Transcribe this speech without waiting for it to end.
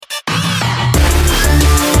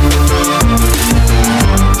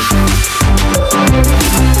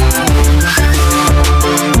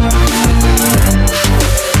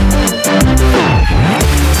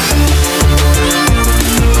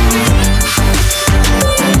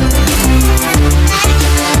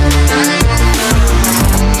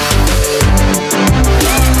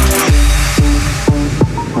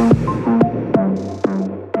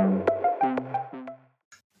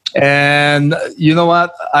you know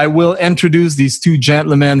what? I will introduce these two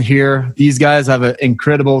gentlemen here. These guys have an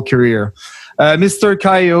incredible career. Mr.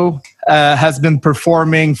 Callieou has been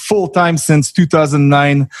performing full-time since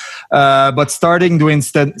 2009, but starting doing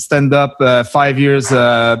stand-up 5 years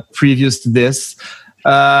previous to this.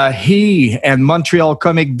 He and Montreal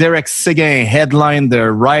comic Derek Seguin headlined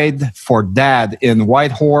the Ride for Dad in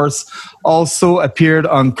Whitehorse. Also appeared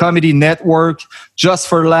on Comedy Network, Just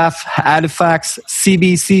for Laugh, Halifax,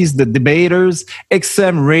 CBC's The Debaters,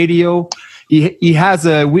 XM Radio. He has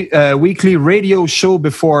a weekly radio show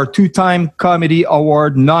before two-time Comedy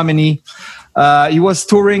Award nominee. He was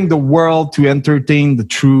touring the world to entertain the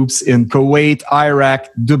troops in Kuwait, Iraq,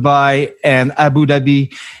 Dubai, and Abu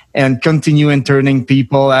Dhabi, and continue entertaining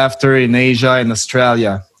people after in Asia and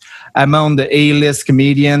Australia. Among the A-list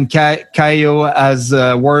comedian, Callieou has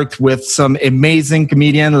worked with some amazing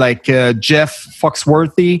comedians like Jeff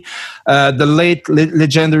Foxworthy, the late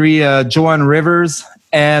legendary Joan Rivers,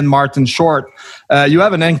 and Martin Short. You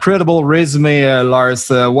have an incredible resume, Lars.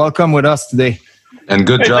 Welcome with us today. And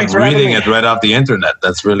good job reading it right off the internet.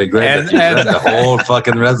 That's really great. And you read the whole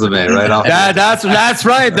fucking resume right off. Yeah, that's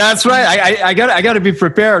right. I got to be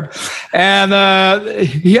prepared. And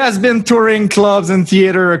he has been touring clubs and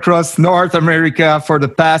theater across North America for the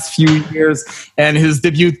past few years. And his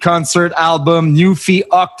debut concert album, Newfie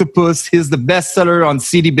Octopus, is the bestseller on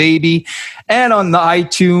CD Baby and on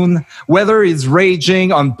iTunes. Whether he's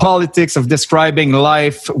raging on politics of describing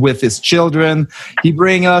life with his children, he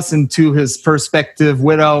brings us into his perspective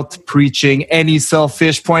without preaching any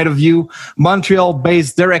selfish point of view.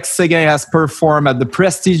 Montreal-based Derek Seguin has performed at the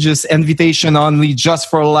prestigious invitation-only Just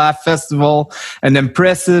for a Laugh Festival an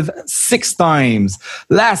impressive 6 times.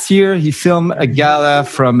 Last year, he filmed a gala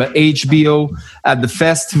from HBO at the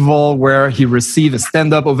festival where he received a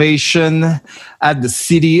stand-up ovation at the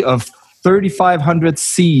city of 3,500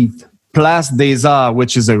 seat Place des Arts,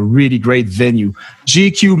 which is a really great venue.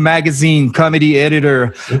 GQ magazine comedy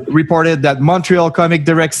editor reported that Montreal comic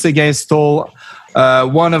Derek Seguin stole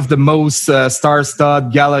one of the most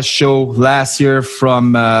star-studded gala show last year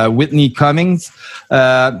from Whitney Cummings.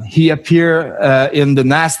 He appeared in The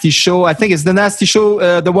Nasty Show. I think it's The Nasty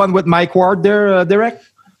Show, the one with Mike Ward there, Derek?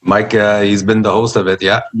 Mike, he's been the host of it,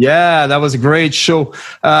 yeah. Yeah, that was a great show.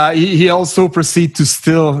 He also proceeded to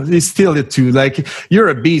steal it too. Like, you're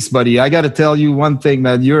a beast, buddy. I got to tell you one thing,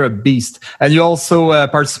 man. You're a beast. And you also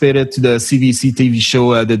participated to the CBC TV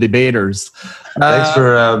show, The Debaters. Thanks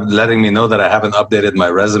for letting me know that I haven't updated my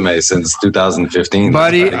resume since 2015.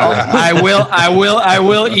 Buddy, I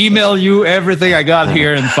will email you everything I got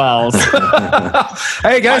here in files.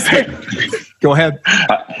 Hey, guys. Go ahead.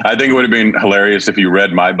 I think it would have been hilarious if you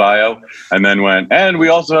read my bio and then went, and we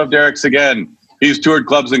also have Derek Seguin. He's toured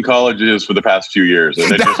clubs and colleges for the past few years and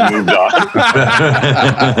then just moved on.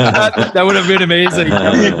 That would have been amazing.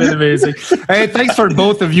 Hey, thanks for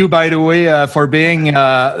both of you, by the way, for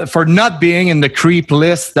not being in the creep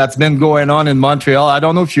list that's been going on in Montreal. I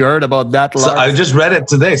don't know if you heard about that, Lars. So I just read it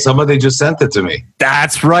today. Somebody just sent it to me.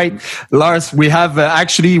 That's right, Lars. We have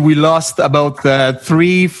we lost about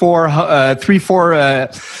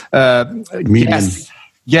 3-4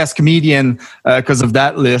 Yes, comedian, because of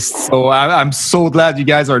that list. So I'm so glad you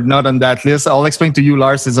guys are not on that list. I'll explain to you,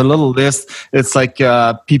 Lars. It's a little list. It's like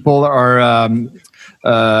people are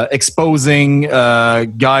exposing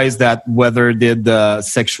guys that whether did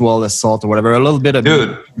sexual assault or whatever. A little bit of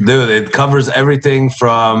dude. It covers everything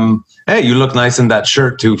from hey, you look nice in that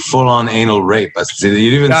shirt to full-on anal rape. It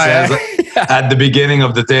even says at the beginning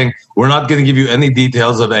of the thing, we're not going to give you any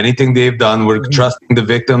details of anything they've done. We're trusting the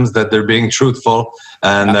victims that they're being truthful.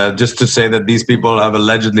 And just to say that these people have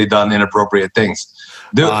allegedly done inappropriate things.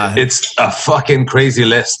 Dude, it's a fucking crazy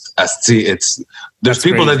list. There's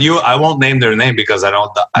people crazy. I won't name their name because I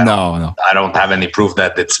don't have any proof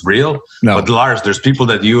that it's real. No. But Lars, there's people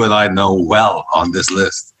that you and I know well on this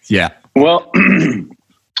list. Yeah. Well,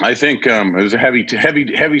 I think it was a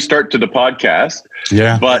heavy start to the podcast.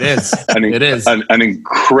 Yeah, but it is an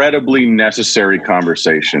incredibly necessary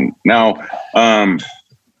conversation. Now,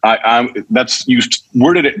 you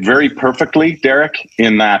worded it very perfectly, Derek,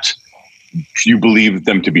 in that you believe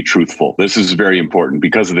them to be truthful. This is very important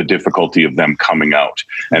because of the difficulty of them coming out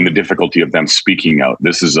and the difficulty of them speaking out.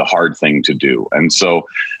 This is a hard thing to do. And so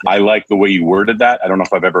I like the way you worded that. I don't know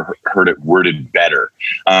if I've ever heard it worded better.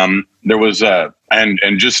 There was and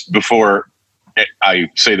just before I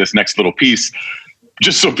say this next little piece,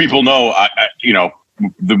 just so people know,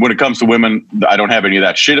 when it comes to women, I don't have any of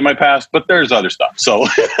that shit in my past, but there's other stuff. So,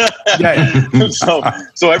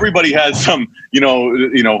 so everybody has some,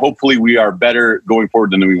 hopefully we are better going forward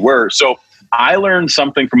than we were. So I learned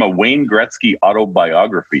something from a Wayne Gretzky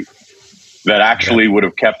autobiography. that actually would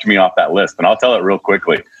have kept me off that list. And I'll tell it real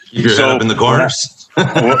quickly. You're up in the corners.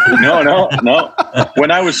 No.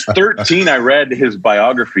 When I was 13, I read his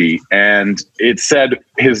biography, and it said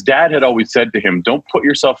his dad had always said to him, don't put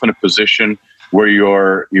yourself in a position where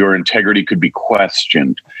your integrity could be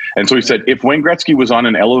questioned. And so he said, if Wayne Gretzky was on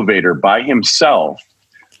an elevator by himself,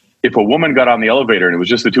 if a woman got on the elevator and it was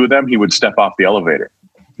just the two of them, he would step off the elevator.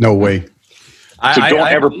 No way. So don't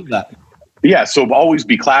ever believe that. Yeah. So always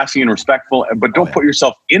be classy and respectful, but don't put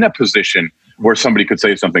yourself in a position where somebody could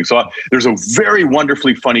say something. So there's a very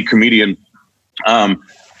wonderfully funny comedian. And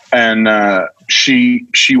she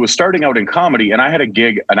was starting out in comedy, and I had a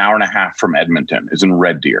gig an hour and a half from Edmonton, is in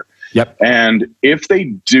Red Deer. Yep. And if they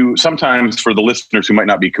do, sometimes for the listeners who might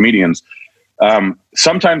not be comedians,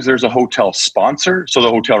 sometimes there's a hotel sponsor, so the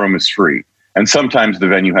hotel room is free. And sometimes the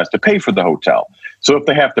venue has to pay for the hotel. So if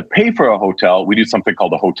they have to pay for a hotel, we do something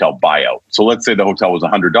called a hotel buyout. So let's say the hotel was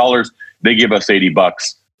 $100. They give us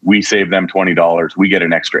 $80. We save them $20. We get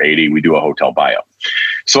an extra $80. We do a hotel buyout.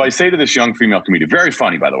 So I say to this young female comedian, very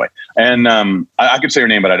funny, by the way. And I could say her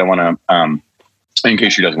name, but I don't want to, in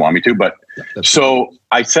case she doesn't want me to. But so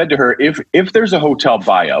I said to her, if there's a hotel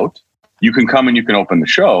buyout, you can come and you can open the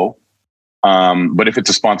show. But if it's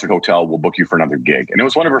a sponsored hotel, we'll book you for another gig. And it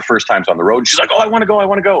was one of her first times on the road. And she's like, oh, I want to go.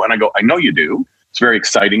 And I go, I know you do. It's very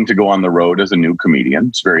exciting to go on the road as a new comedian.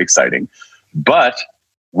 It's very exciting. But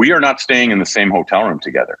we are not staying in the same hotel room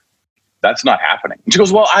together. That's not happening. And she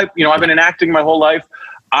goes, well, I've been in acting my whole life.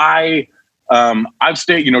 I've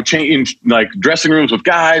stayed, in like dressing rooms with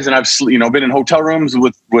guys, and I've, been in hotel rooms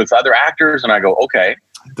with other actors. And I go, okay,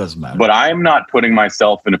 it doesn't matter. But I'm not putting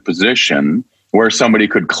myself in a position where somebody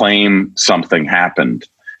could claim something happened.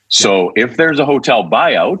 So if there's a hotel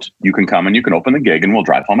buyout, you can come and you can open the gig and we'll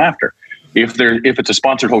drive home after. If it's a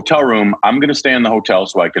sponsored hotel room, I'm going to stay in the hotel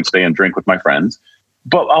so I can stay and drink with my friends,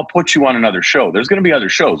 but I'll put you on another show. There's going to be other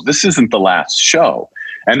shows. This isn't the last show.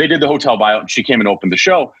 And they did the hotel buyout and she came and opened the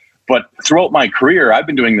show. But throughout my career, I've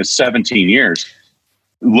been doing this 17 years.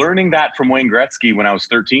 Learning that from Wayne Gretzky when I was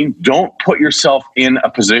 13, don't put yourself in a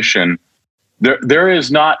position. There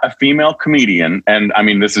is not a female comedian, and I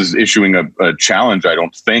mean, this is issuing a challenge, I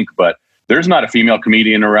don't think, but there's not a female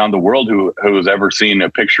comedian around the world who has ever seen a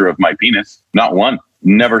picture of my penis. Not one.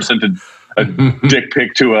 Never sent a dick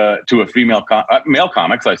pic to a female male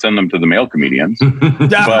comics. I send them to the male comedians.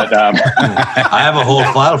 But I have a whole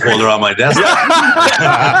file folder on my desk.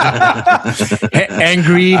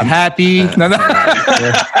 Angry, happy. No.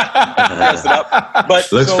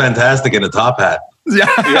 But looks fantastic in a top hat. Yeah.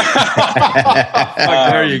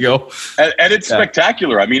 There you go. And it's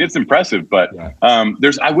spectacular. I mean, it's impressive, but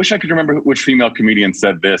I wish I could remember which female comedian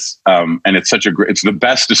said this. And it's it's the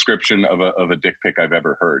best description of a dick pic I've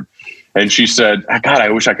ever heard. And she said, God, I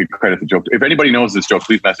wish I could credit the joke. If anybody knows this joke,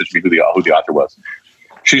 please message me who the author was.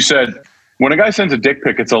 She said, when a guy sends a dick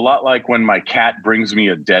pic, it's a lot like when my cat brings me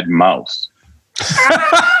a dead mouse.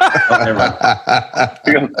 That's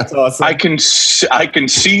awesome. I can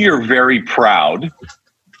see you're very proud,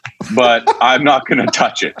 but I'm not going to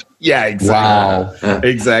touch it. Yeah, exactly. Wow.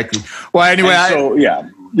 Exactly. Well, anyway,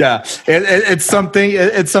 yeah, it's something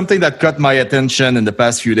that caught my attention in the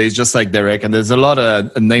past few days, just like Derek. And there's a lot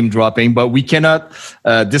of name dropping, but we cannot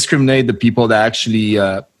discriminate the people that actually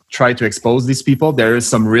try to expose these people. There is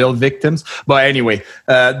some real victims, but anyway,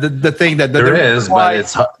 the thing that there is, but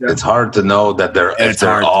it's hard to know that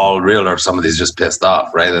they're all real or somebody's just pissed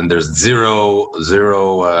off, right? And there's zero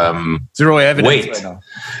evidence. Wait, right now.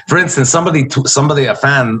 For instance, a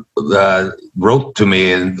fan wrote to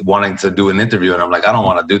me and wanting to do an interview, and I'm like, I don't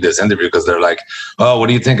want to do this interview because they're like, oh, what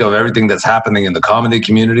do you think of everything that's happening in the comedy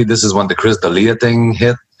community? This is when the Chris D'Elia thing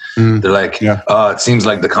hit. They're like, it seems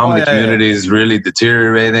like the comedy community is really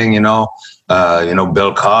deteriorating,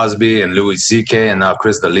 Bill Cosby and Louis C.K. and now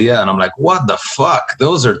Chris D'Elia. And I'm like, what the fuck?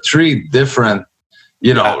 Those are three different,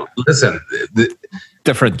 listen.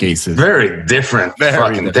 Different cases. Very different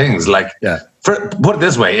things. Like, put it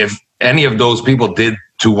this way, if any of those people did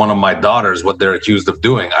to one of my daughters what they're accused of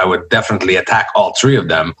doing, I would definitely attack all three of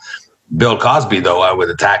them. Bill Cosby, though, I would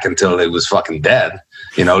attack until he was fucking dead.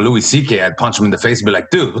 Louis C.K., I'd punch him in the face and be like,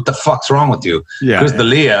 dude, what the fuck's wrong with you? Yeah. Chris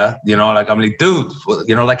D'Elia, I'm like, dude,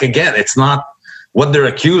 again, it's not what they're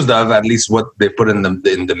accused of, at least what they put in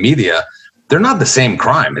the media. They're not the same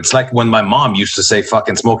crime. It's like when my mom used to say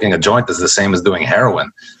fucking smoking a joint is the same as doing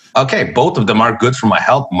heroin. Okay, both of them are good for my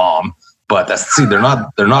health, Mom, but they're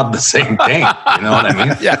not the same thing. You know what I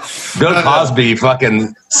mean? Yeah. Bill Cosby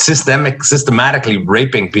fucking systematically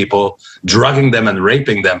raping people, drugging them and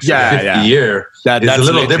raping them for 50 years is a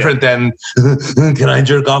little different than can I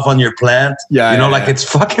jerk off on your plant? It's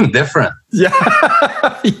fucking different. Yeah.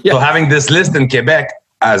 So having this list in Quebec,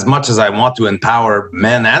 as much as I want to empower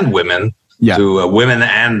men and women, women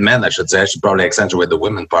and men, I should say, I should probably accentuate the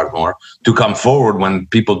women part more, to come forward when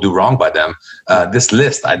people do wrong by them. This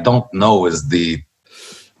list, I don't know, is the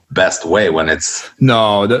best way when it's...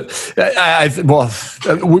 No,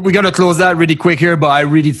 we got to close that really quick here, but I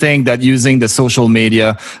really think that using the social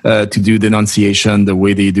media to do denunciation the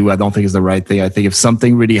way they do, I don't think is the right thing. I think if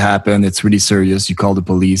something really happened, it's really serious, you call the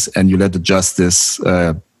police and you let the justice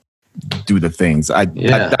do the things.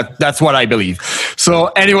 That's what I believe. So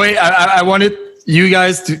anyway, I wanted you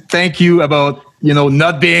guys to thank you about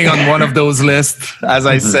not being on one of those lists. As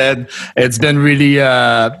I said, it's been really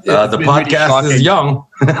the podcast is young.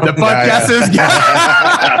 The podcast is young.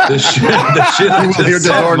 the shit you will hear the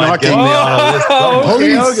door knocking.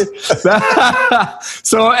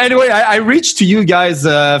 So anyway, I reached to you guys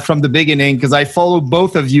from the beginning because I follow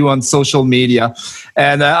both of you on social media,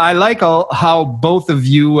 and I like how both of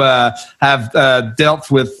you have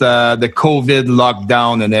dealt with the COVID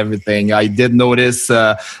lockdown and everything. I did notice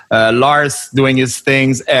Lars doing his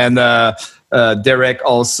things, and Derek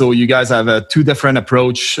also. You guys have a two different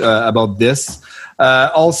approach about this.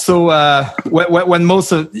 Also,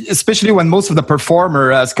 especially when most of the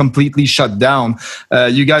performer has completely shut down,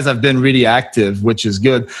 you guys have been really active, which is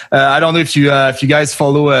good. I don't know if you guys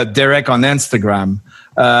follow Derek on Instagram.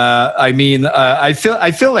 I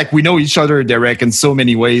feel like we know each other, Derek, in so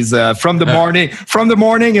many ways. From the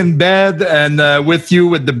morning in bed, and with you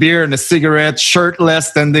with the beer and a cigarette, shirtless,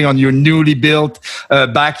 standing on your newly built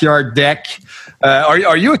backyard deck.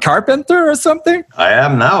 Are you a carpenter or something? I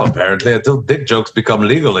am now, apparently. Until dick jokes become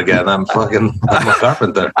legal again, I'm a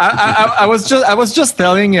carpenter. I was just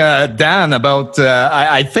telling Dan about.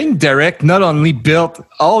 I think Derek not only built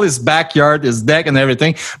all his backyard, his deck, and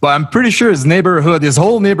everything, but I'm pretty sure his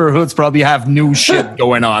whole neighborhoods probably have new shit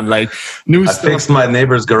going on, like new stuff. I fixed my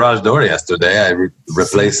neighbor's garage door yesterday. I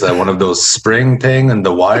replaced one of those spring thing and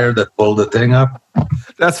the wire that pulled the thing up.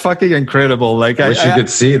 That's fucking incredible. Like, I wish you could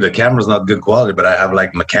see. The camera's not good quality, but I have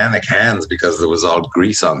like mechanic hands because there was all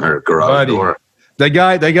grease on her garage door. The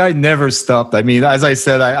guy never stopped. I mean, as I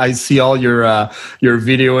said, I see all your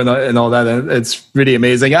video and all that, and it's really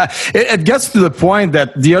amazing. It gets to the point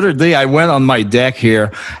that the other day I went on my deck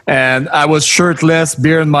here, and I was shirtless,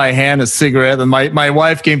 beer in my hand, a cigarette, and my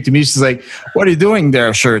wife came to me. She's like, "What are you doing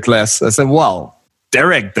there, shirtless?" I said, "Well,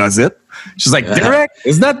 Derek does it." She's like, Derek,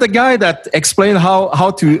 is that the guy that explained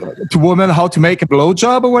how to women how to make a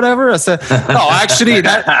blowjob or whatever? I said, no, actually,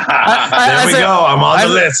 that. There we go. I'm on the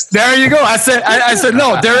list. There you go. I said,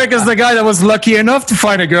 no. Derek is the guy that was lucky enough to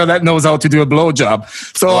find a girl that knows how to do a blowjob.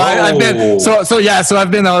 So I've been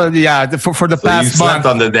for the past you month slept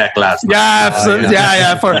on the deck last night.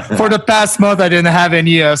 For the past month, I didn't have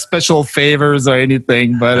any special favors or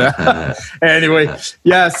anything. But anyway,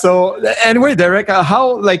 So anyway, Derek,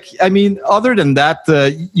 other than that,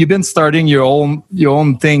 you've been starting your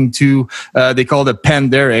own thing too. They call it Pen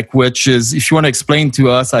Derek, which is, if you want to explain to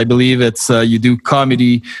us, I believe it's you do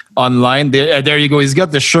comedy online. There you go. He's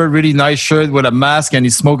got the shirt, really nice shirt with a mask, and he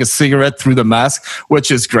smokes a cigarette through the mask, which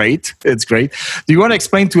is great. It's great. Do you want to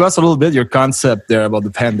explain to us a little bit your concept there about the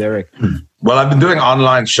Pen Derek? Well, I've been doing an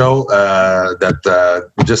online show that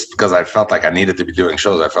just because I felt like I needed to be doing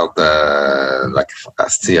shows. I felt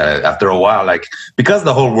after a while, like, because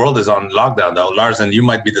the whole world is on lockdown though, Lars, and you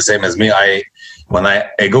might be the same as me. When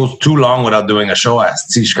it goes too long without doing a show, I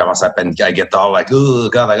get all like, oh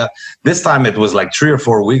God, this time it was like 3 or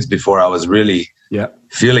 4 weeks before I was really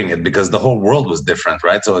feeling it, because the whole world was different,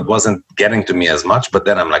 right? So it wasn't getting to me as much, but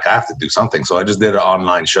then I'm like, I have to do something. So I just did an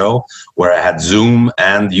online show where I had Zoom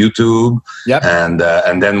and YouTube. And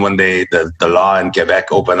then when the law in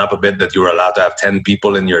Quebec opened up a bit that you were allowed to have 10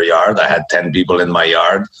 people in your yard, I had 10 people in my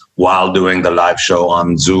yard while doing the live show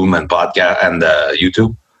on Zoom and podcast and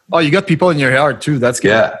YouTube. Oh, you got people in your yard too. That's good.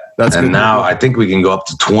 Yeah. That's and good. Now I think we can go up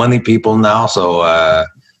to 20 people now. So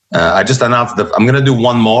I just announced that I'm going to do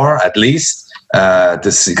one more at least.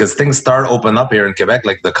 To see, because things start open up here in Quebec.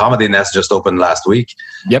 Like the Comedy Nest just opened last week.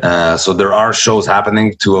 So there are shows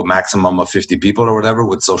happening to a maximum of 50 people or whatever,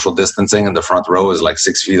 with social distancing, and the front row is like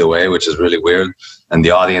 6 feet away, which is really weird. And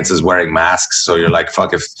the audience is wearing masks. So you're like,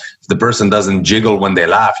 fuck, if the person doesn't jiggle when they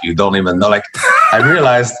laugh, you don't even know. Like, I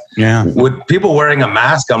realized with people wearing a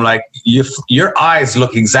mask, I'm like, your eyes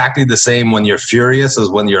look exactly the same when you're furious as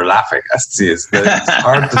when you're laughing. It's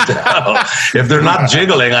hard to tell. If they're not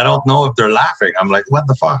jiggling, I don't know if they're laughing. I'm like, what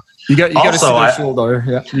the fuck? You got to see their shoulder.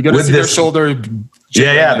 Yeah, you got to see their shoulder.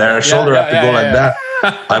 Their shoulder have to go like that.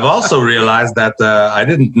 I've also realized that I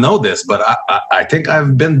didn't know this, but I think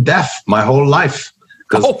I've been deaf my whole life.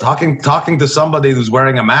 Because talking to somebody who's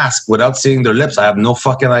wearing a mask without seeing their lips, I have no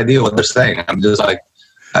fucking idea what they're saying. I'm just like,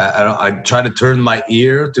 I try to turn my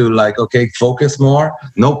ear to like, okay, focus more.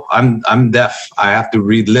 Nope, I'm deaf. I have to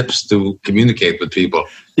read lips to communicate with people.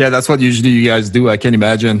 Yeah, that's what usually you guys do. I can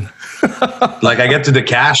imagine. Like I get to the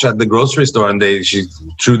cash at the grocery store and she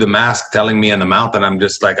threw the mask telling me an amount, and I'm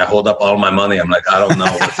just like, I hold up all my money. I'm like, I don't know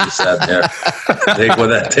what you said there.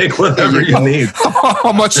 Take whatever you need.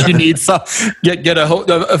 How much you need? So get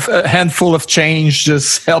a handful of change.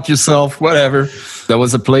 Just help yourself. Whatever. There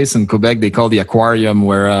was a place in Quebec they call the aquarium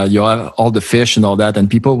where you have all the fish and all that, and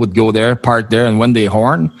people would go there, park there, and when they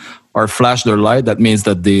horn or flash their light, that means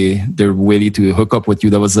that they're ready to hook up with you.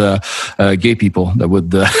 There was gay people that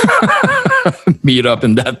would meet up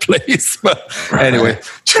in that place. But anyway,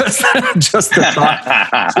 just a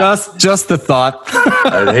thought. Just a thought.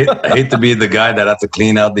 I hate to be the guy that had to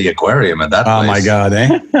clean out the aquarium at that place. Oh my God, eh?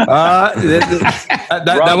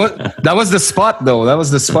 That was the spot, though. That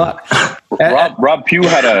was the spot. Rob Pugh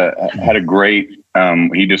had a great.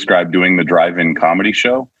 He described doing the drive-in comedy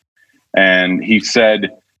show, and he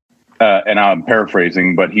said. And I'm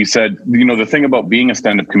paraphrasing, but he said, the thing about being a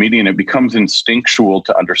stand-up comedian, it becomes instinctual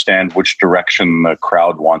to understand which direction the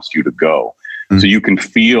crowd wants you to go. Mm-hmm. So you can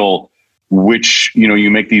feel which, you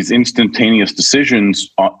make these instantaneous decisions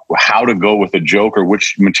on how to go with a joke or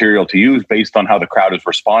which material to use based on how the crowd is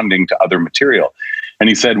responding to other material. And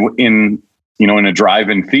he said in a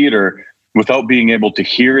drive-in theater, without being able to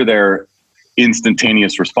hear their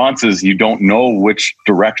instantaneous responses, you don't know which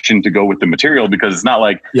direction to go with the material, because it's not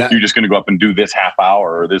like you're just going to go up and do this half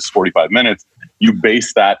hour or this 45 minutes. You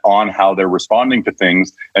base that on how they're responding to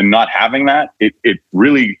things, and not having that, it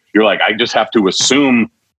really, you're like, I just have to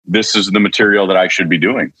assume this is the material that I should be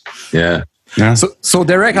doing. Yeah. So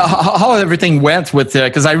Derek, how everything went with,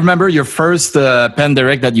 because I remember your first pen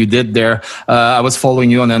direct that you did there. I was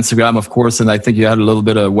following you on Instagram, of course, and I think you had a little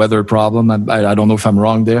bit of weather problem. I don't know if I'm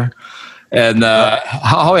wrong there. And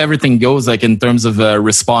how everything goes, like in terms of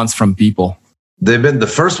response from people. The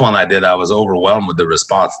first one I did, I was overwhelmed with the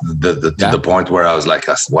response to the point where I was like,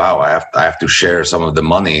 wow, I have to share some of the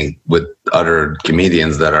money with other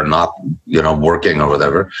comedians that are not, working or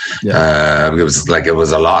whatever. Yeah. It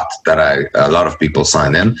was a lot a lot of people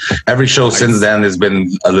signed in. Every show since then has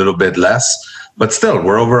been a little bit less. But still,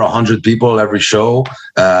 we're over 100 people every show.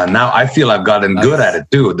 Now I feel I've gotten good at it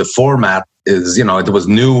too. The format is, it was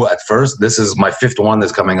new at first. This is my fifth one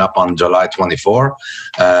that's coming up on July 24.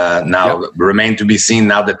 Remain to be seen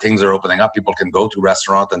now that things are opening up. People can go to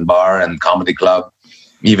restaurant and bar and comedy club,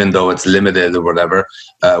 even though it's limited or whatever.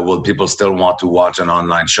 Will people still want to watch an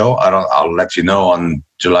online show? I'll let you know on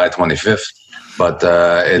July 25th. But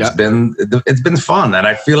it's been fun, and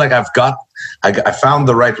I feel like I found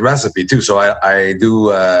the right recipe too. So I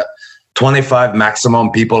do 25 maximum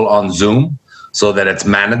people on Zoom, so that it's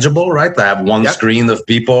manageable, right? I have one screen of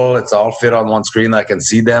people. It's all fit on one screen. I can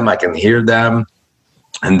see them. I can hear them.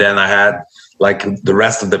 And then I had like the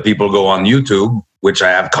rest of the people go on YouTube, which I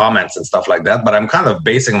have comments and stuff like that. But I'm kind of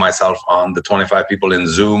basing myself on the 25 people in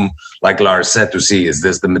Zoom, like Lars said, to see, is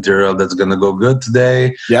this the material that's going to go good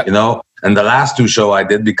today? Yeah. And the last two show I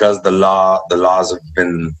did, because the laws have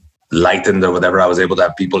been lightened or whatever, I was able to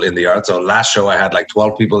have people in the yard. So last show I had like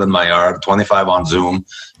 12 people in my yard, 25 on Zoom,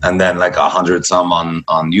 and then like 100 some on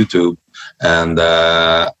YouTube. And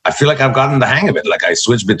I feel like I've gotten the hang of it. Like I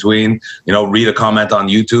switch between, read a comment on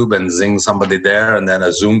YouTube and zing somebody there, and then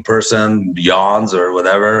a Zoom person yawns or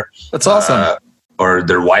whatever. That's awesome. Or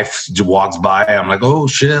their wife walks by. I'm like, oh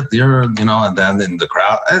shit, and then in the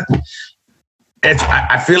crowd.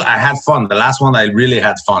 I feel I had fun. The last one I really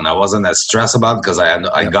had fun. I wasn't as stressed about it because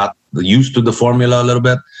I got used to the formula a little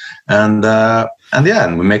bit, and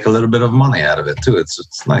we make a little bit of money out of it too.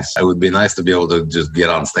 It's nice. It would be nice to be able to just get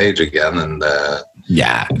on stage again, and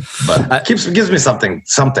but it gives me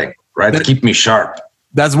something, right? To keep me sharp.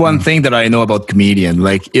 That's one thing that I know about comedian.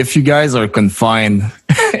 Like if you guys are confined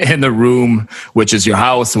in a room, which is your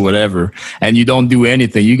house or whatever, and you don't do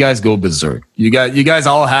anything, you guys go berserk. You guys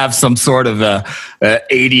all have some sort of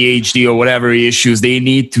ADHD or whatever issues. They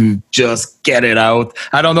need to just get it out.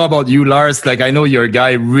 I don't know about you, Lars. Like I know you're a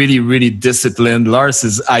guy really, really disciplined.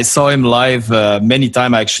 I saw him live many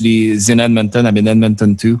times actually. He's in Edmonton. I'm in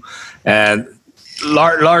Edmonton too. And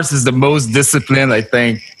Lars is the most disciplined, I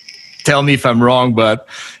think, tell me if I'm wrong, but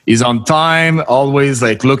he's on time, always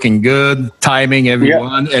like looking good, timing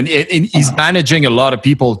everyone, and he's managing a lot of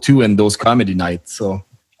people too in those comedy nights. So,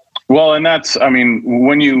 well, and that's, I mean,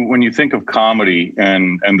 when you think of comedy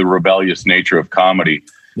and the rebellious nature of comedy,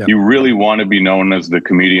 you really want to be known as the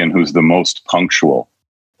comedian who's the most punctual.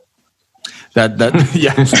 I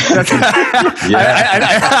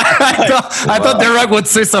thought Derek would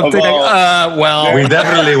say something well. We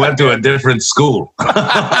definitely went to a different school.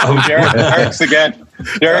 Derek's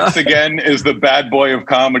again is the bad boy of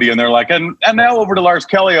comedy, and they're like, and now over to Lars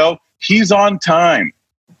Callieou, he's on time.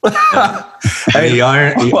 He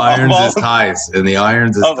irons his ties.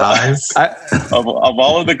 Of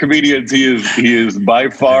all of the comedians, he is by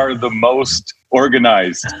far the most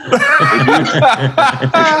organized.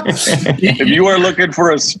 If you are looking for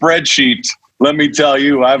a spreadsheet, let me tell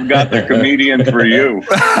you, I've got the comedian for you.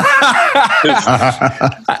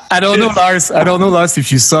 I don't know, Lars,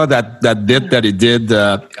 if you saw that bit that he did.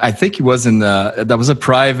 I think he was in, that was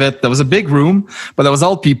a big room, but there was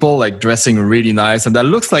all people like dressing really nice. And that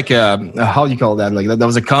looks like how do you call that? Like that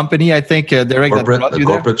was a company, I think, Derek, that brought you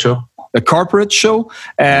corporate there. Show. A corporate show.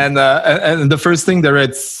 And the first thing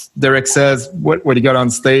Derek says, what he got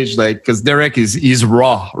on stage, like, because Derek he's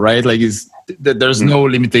raw, right? Like there's no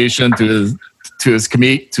limitation to his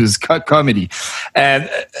comedy, and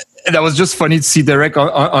that was just funny to see Derek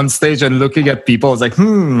on stage and looking at people. I was like,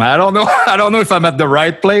 I don't know if I'm at the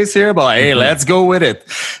right place here, but hey, let's go with it.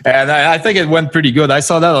 And I think it went pretty good. I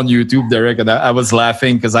saw that on YouTube, Derek, and I was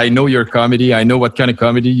laughing because I know your comedy. I know what kind of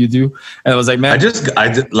comedy you do, and I was like, man,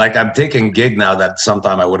 I'm taking gig now that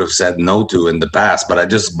sometime I would have said no to in the past, but I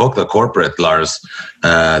just booked a corporate, Lars,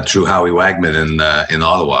 through Howie Wagman in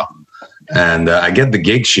Ottawa. And I get the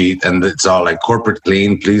gig sheet, and it's all like corporate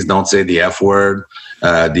clean. Please don't say the F word,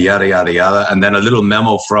 the yada, yada, yada. And then a little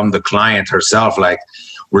memo from the client herself, like,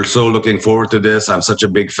 we're so looking forward to this. I'm such a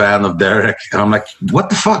big fan of Derek. And I'm like, what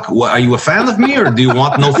the fuck? Are you a fan of me or do you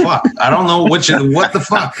want no fuck? I don't know what the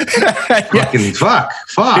fuck. Fucking fuck.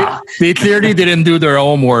 They clearly didn't do their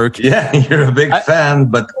homework. Yeah, you're a big fan,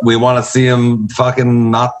 but we want to see him fucking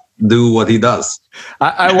not do what he does.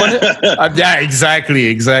 I want to, yeah,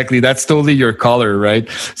 exactly. That's totally your color, right?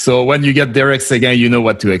 So when you get Derek Seguin, you know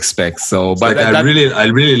what to expect. So, but like, I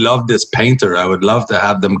really love this painter. I would love to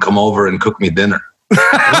have them come over and cook me dinner.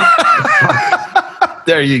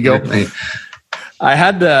 There you go. I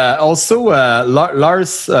had also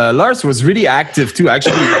Lars. Lars was really active too.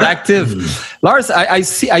 Actually, active. Lars, I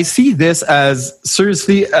see this as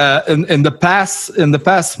seriously in the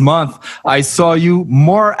past month. I saw you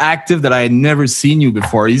more active than I had never seen you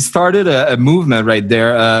before. He started a movement right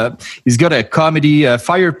there. He's got a comedy,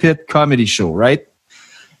 Fire Pit comedy show, right?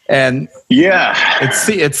 And yeah,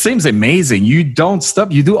 it seems amazing. You don't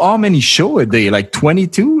stop. You do how many shows a day? Like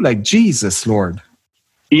 22? Like Jesus Lord.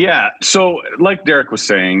 Yeah. So like Derek was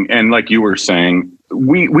saying, and like you were saying,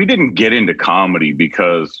 we didn't get into comedy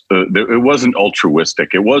because it wasn't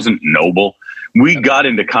altruistic. It wasn't noble. We got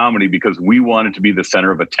into comedy because we wanted to be the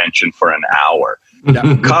center of attention for an hour.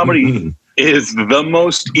 Yeah. Comedy is the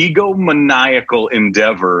most egomaniacal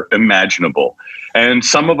endeavor imaginable. And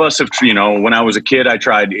some of us have, when I was a kid, I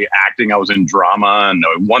tried acting. I was in drama and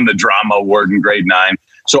I won the drama award in grade 9.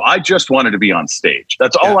 So I just wanted to be on stage.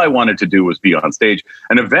 That's all I wanted to do was be on stage.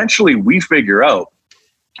 And eventually we figure out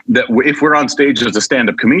that if we're on stage as a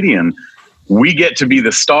stand-up comedian, we get to be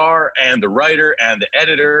the star and the writer and the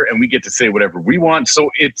editor, and we get to say whatever we want.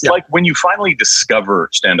 So it's like when you finally discover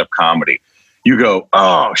stand-up comedy, you go,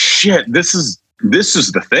 oh shit, this is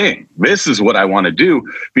the thing. This is what I want to do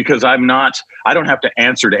because I don't have to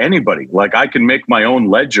answer to anybody. Like I can make my own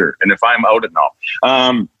ledger. And if I'm out at all.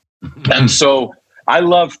 And so I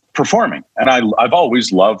love performing, and I've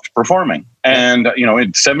always loved performing. And,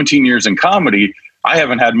 in 17 years in comedy, I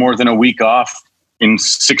haven't had more than a week off in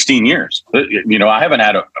 16 years. I haven't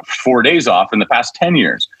had 4 days off in the past 10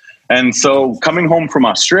 years. And so coming home from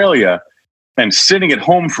Australia and sitting at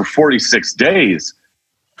home for 46 days,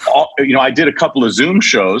 I did a couple of Zoom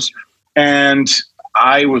shows and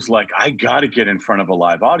I was like, I got to get in front of a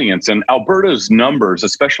live audience. And Alberta's numbers,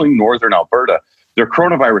 especially Northern Alberta, their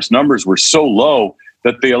coronavirus numbers were so low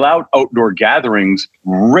that they allowed outdoor gatherings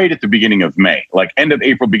right at the beginning of May, like end of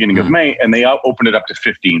April, beginning of May, and they opened it up to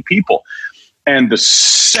 15 people. And the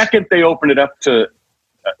second they opened it up to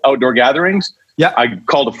outdoor gatherings, I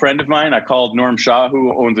called a friend of mine. I called Norm Shaw,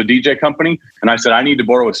 who owns a DJ company, and I said, I need to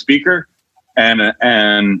borrow a speaker. And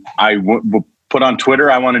I put on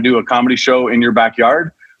Twitter, I want to do a comedy show in your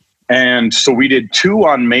backyard. And so we did 2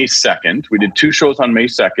 on May 2nd. We did 2 shows on May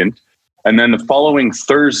 2nd. And then the following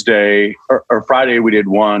Thursday or Friday, we did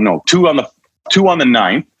 2 on the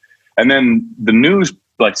 9th. And then the news,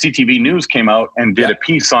 like CTV News, came out and did a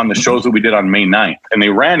piece on the shows that we did on May 9th. And they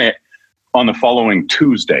ran it on the following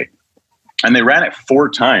Tuesday. And they ran it 4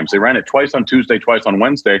 times. They ran it twice on Tuesday, twice on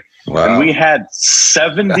Wednesday. Wow. And we had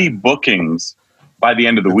 70 bookings by the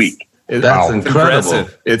end of the week. That's incredible.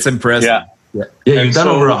 It's impressive. Yeah, you've done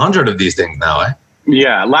over 100 of these things now, eh?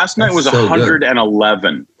 Yeah, last night was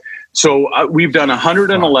 111. Good. So we've done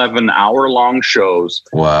 111 hour-long shows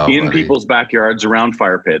in people's backyards around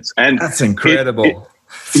fire pits. And that's incredible.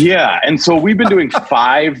 And so we've been doing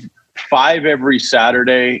five every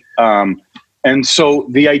Saturday. And so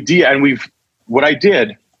the idea, and what I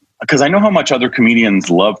did, because I know how much other comedians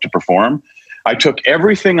love to perform, I took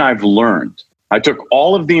everything I've learned. I took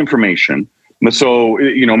all of the information. So,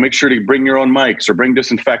 make sure to bring your own mics or bring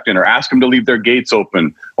disinfectant or ask them to leave their gates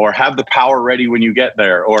open or have the power ready when you get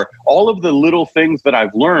there, or all of the little things that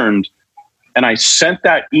I've learned. And I sent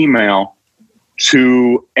that email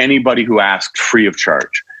to anybody who asked free of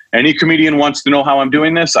charge. Any comedian wants to know how I'm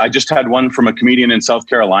doing this. I just had one from a comedian in South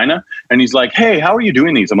Carolina, and he's like, hey, how are you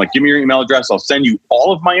doing these? I'm like, give me your email address. I'll send you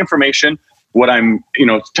all of my information. What I'm,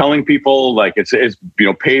 telling people, like it's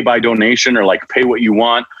pay by donation or like pay what you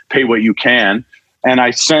want, pay what you can. And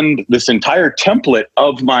I send this entire template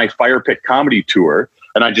of my fire pit comedy tour,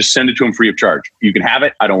 and I just send it to them free of charge. You can have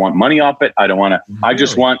it. I don't want money off it. I don't want to, I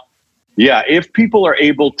just want, if people are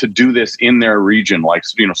able to do this in their region, like,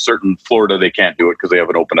 certain Florida, they can't do it because they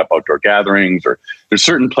haven't opened up outdoor gatherings, or there's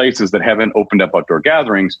certain places that haven't opened up outdoor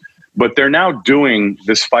gatherings, but they're now doing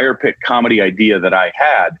this fire pit comedy idea that I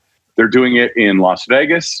had. They're doing it in Las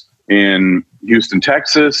Vegas, in Houston,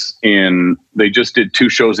 Texas. They just did 2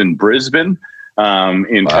 shows in Brisbane,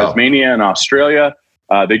 in Tasmania and Australia.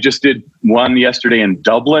 They just did one yesterday in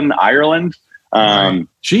Dublin, Ireland.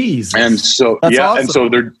 Jeez. And so, awesome. And so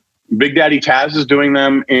they're Big Daddy Taz is doing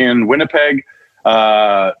them in Winnipeg.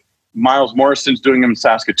 Miles Morrison's doing them in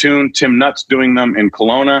Saskatoon. Tim Nutt's doing them in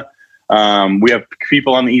Kelowna. We have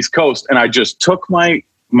people on the East Coast, and I just took my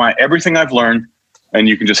everything I've learned, and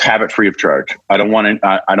you can just have it free of charge. I don't want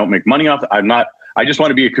to, I don't make money off it. I just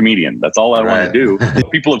want to be a comedian. That's all I want to do.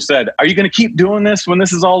 People have said, are you going to keep doing this when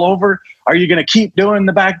this is all over? Are you going to keep doing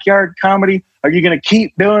the backyard comedy? Are you going to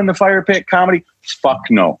keep doing the fire pit comedy? Fuck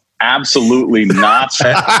no. Absolutely not.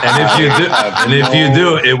 and if you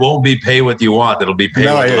do, it won't be pay what you want. It'll be pay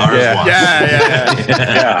what Lars wants.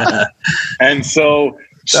 Yeah. And so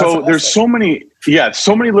awesome. There's so many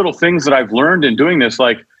little things that I've learned in doing this.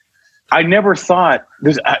 Like, I never thought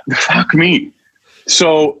this. Fuck me.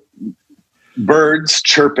 So birds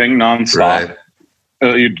chirping nonstop,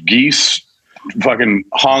 geese fucking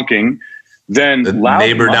honking. Then the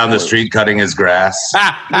neighbor down the street cutting his grass.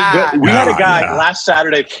 We had a guy last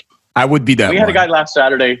Saturday. I would be that. We had a guy last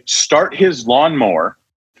Saturday start his lawnmower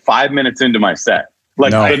 5 minutes into my set.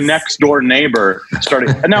 Like the next door neighbor started.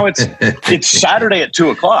 And now it's Saturday at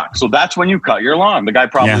 2:00. So that's when you cut your lawn. The guy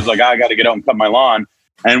probably was like, I got to get out and cut my lawn.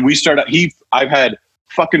 And we started. I've had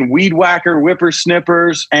fucking weed whacker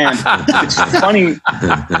whippersnippers, and it's funny,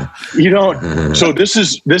 So this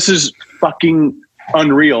is fucking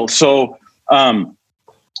unreal. So the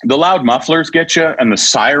loud mufflers get you, and the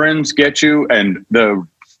sirens get you, and the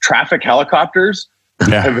traffic helicopters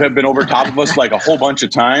have been over top of us like a whole bunch of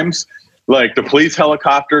times. Like the police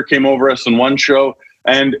helicopter came over us in one show.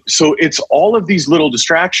 And so it's all of these little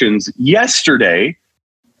distractions. Yesterday,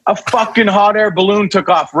 a fucking hot air balloon took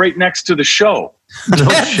off right next to the show. Get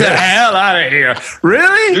the hell out of here.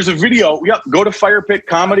 Really? There's a video. Yep. Go to Fire Pit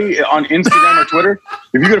Comedy on Instagram or Twitter.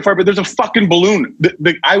 If you go to Fire Pit, there's a fucking balloon.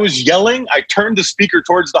 I was yelling. I turned the speaker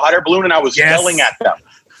towards the hot air balloon, and I was yelling at them.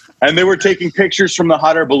 And they were taking pictures from the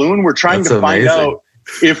hot air balloon. We're trying to find out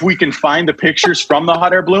if we can find the pictures from the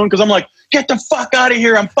hot air balloon. Because I'm like, get the fuck out of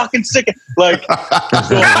here. I'm fucking sick. Like, so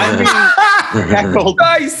I'm being heckled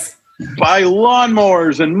by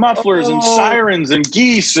lawnmowers and mufflers and sirens and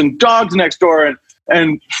geese and dogs next door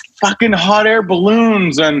and fucking hot air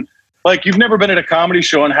balloons. And like, you've never been at a comedy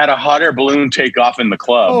show and had a hot air balloon take off in the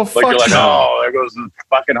club. Like, you're like, there goes the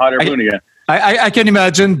fucking hot air balloon again. I can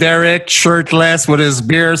imagine Derek shirtless with his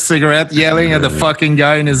beer, cigarette, yelling at the fucking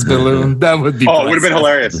guy in his balloon. That would be it would have been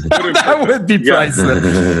hilarious. That would be priceless.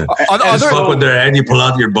 Just fuck with their head, you pull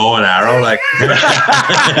out your bow and arrow, like,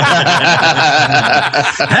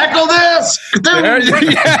 heckle this!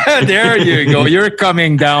 There you go. You're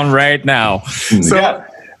coming down right now. So,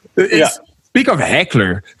 speak of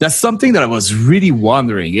heckler, that's something that I was really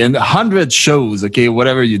wondering. In 100 shows,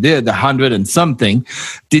 whatever you did, 100 and something,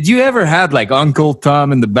 did you ever have like Uncle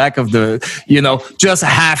Tom in the back of the, just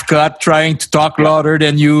half cut, trying to talk louder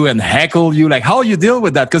than you and heckle you? Like, how you deal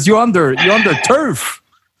with that? Because you're under turf.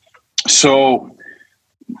 So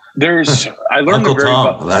I learned Uncle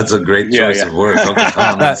Tom. That's a great choice of words. Uncle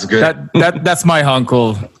Tom. That's good. That's my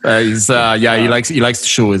uncle. He likes to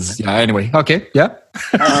show his. Yeah. Anyway. Okay. Yeah.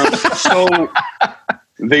 So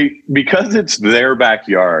because it's their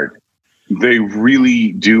backyard, they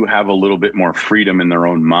really do have a little bit more freedom in their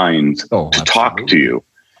own minds to talk to you.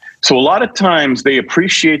 So a lot of times they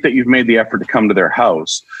appreciate that you've made the effort to come to their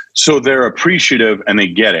house. So they're appreciative and they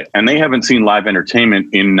get it. And they haven't seen live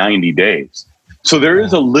entertainment in 90 days. So there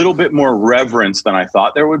is a little bit more reverence than I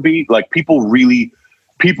thought there would be. Like people really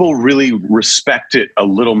respect it a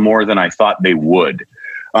little more than I thought they would.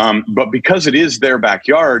 But because it is their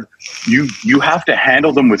backyard, you have to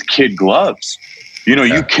handle them with kid gloves. You know,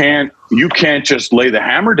 you can't just lay the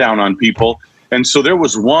hammer down on people. And so there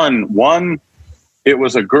was one. It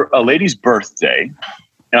was a lady's birthday.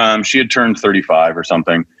 She had turned 35 or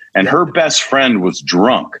something, and her best friend was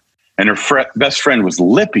drunk, and her best friend was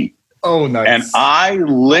lippy. Oh, nice. And I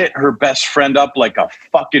lit her best friend up like a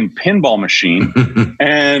fucking pinball machine,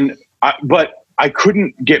 but I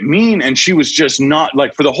couldn't get mean, and she was just not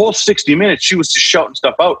like for the whole 60 minutes. She was just shouting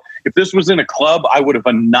stuff out. If this was in a club, I would have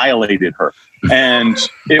annihilated her. And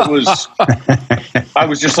it was, I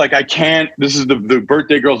was just like, I can't, this is the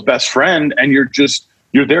birthday girl's best friend. And you're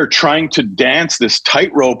there trying to dance this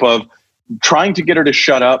tightrope of trying to get her to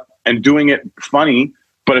shut up and doing it funny.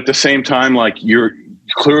 But at the same time, like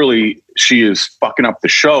she is fucking up the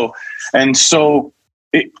show. And so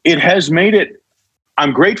it has made it,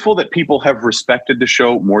 I'm grateful that people have respected the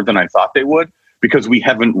show more than I thought they would, because we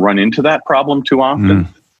haven't run into that problem too often.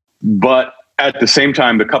 But at the same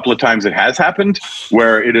time, the couple of times it has happened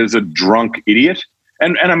where it is a drunk idiot.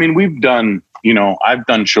 And I mean, we've done, I've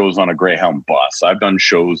done shows on a Greyhound bus. I've done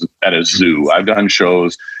shows at a zoo. I've done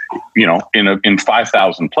shows, in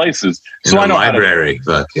 5,000 places. So I know library,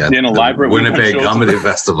 in a library, Winnipeg Comedy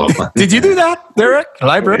Festival. Did you do that, Derek?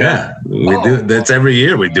 Library? Yeah, we do. That's every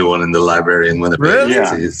year we do one in the library in Winnipeg. Really?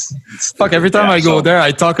 Yeah. Fuck, every time I go there,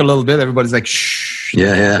 I talk a little bit. Everybody's like, shh.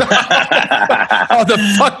 Yeah. How the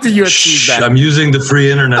fuck do you achieve that? I'm using the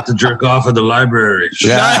free internet to jerk off at the library.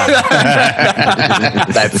 Yeah.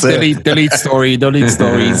 That's it. Delete stories.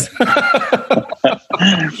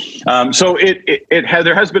 So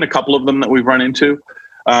there has been a couple of them that we've run into.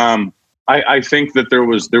 I think that there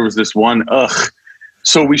was this one.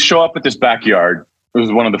 So we show up at this backyard. It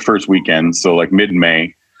was one of the first weekends, so like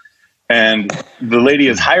mid-May, and the lady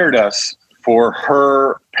has hired us for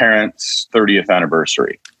her parents' 30th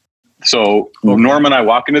anniversary. So Norm and I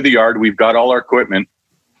walk into the yard. We've got all our equipment.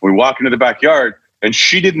 We walk into the backyard, and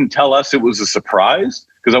she didn't tell us it was a surprise,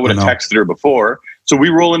 because I would have texted her before. So we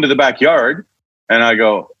roll into the backyard. And I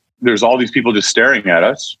go, there's all these people just staring at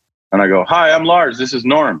us. And I go, hi, I'm Lars. This is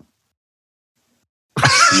Norm.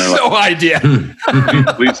 No like, idea.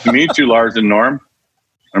 Pleased to meet you, Lars and Norm.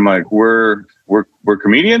 I'm like, we're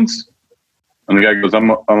comedians? And the guy goes, I'm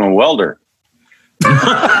a welder.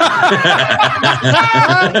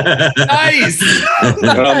 Nice. And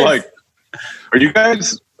I'm like, are you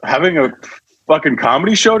guys having a fucking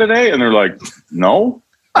comedy show today? And they're like, no.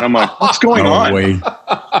 And I'm like, what's going on?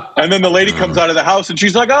 And then the lady comes out of the house and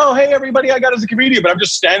she's like, oh, hey, everybody, I got as a comedian. But I'm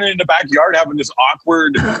just standing in the backyard having this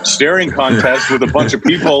awkward staring contest with a bunch of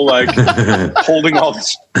people like holding all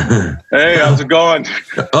this. Hey, how's it going?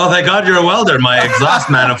 Oh, thank God you're a welder. My exhaust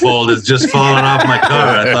manifold is just falling off my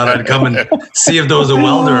car. I thought I'd come and see if there was a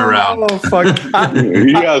welder around. Oh, fuck.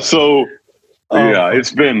 Yeah, so,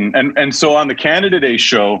 it's been. And so on the Canada Day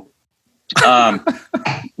show,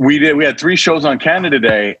 we had 3 shows on Canada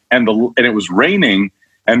Day, and it was raining,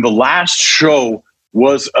 and the last show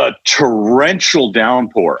was a torrential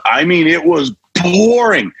downpour. I mean, it was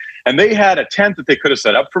pouring, and they had a tent that they could have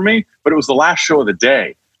set up for me, but it was the last show of the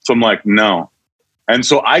day. So I'm like, no. And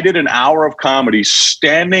so I did an hour of comedy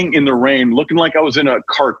standing in the rain, looking like I was in a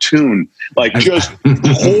cartoon, like just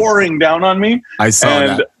pouring down on me. I saw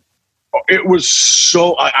that. It was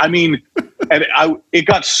so, it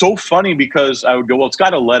got so funny because I would go, well, it's got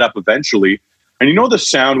to let up eventually. And you know the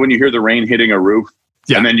sound when you hear the rain hitting a roof,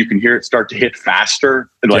 and then you can hear it start to hit faster,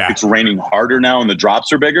 and like it's raining harder now and the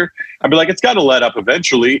drops are bigger. I'd be like, it's got to let up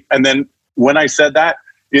eventually. And then when I said that,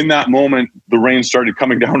 in that moment, the rain started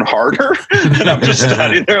coming down harder. And I'm just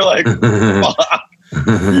standing there like, fuck.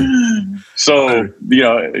 So,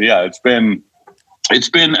 it's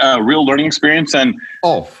been a real learning experience, and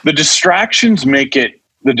the distractions make it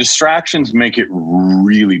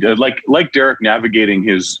really good. Like Derek navigating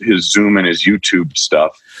his Zoom and his YouTube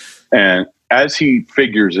stuff. And as he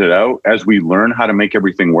figures it out, as we learn how to make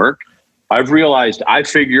everything work, I've realized, I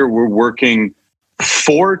figure we're working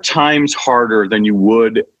 4 times harder than you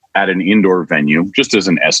would at an indoor venue, just as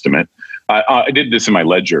an estimate. I did this in my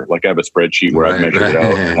ledger. Like I have a spreadsheet where I've measured it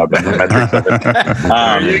out. And I've done the metrics of it.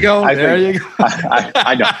 There you go. You go.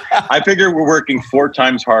 I know. I figure we're working 4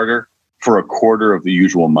 times harder for a quarter of the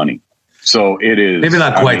usual money. So it is maybe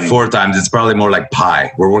not quite 4 times. It's probably more like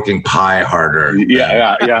pi. We're working pi harder.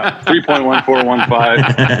 Yeah.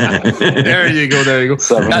 3.1415. There you go.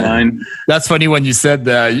 7.9. That's funny when you said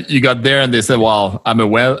you got there and they said, "Well, I'm a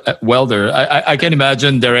welder." I can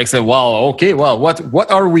imagine Derek said, "Well, okay, well,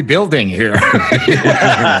 what are we building here?" He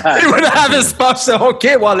would have his spouse say,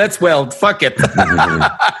 "Okay, well, let's weld. Fuck it."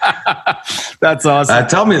 That's awesome.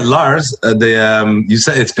 Tell me, Lars, you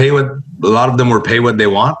said it's pay what a lot of them were pay what they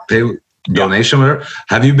want, donation, whatever.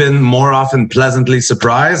 Have you been more often pleasantly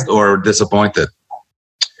surprised or disappointed?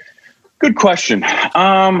 Good question.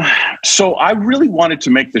 So I really wanted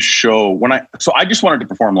to make the show I just wanted to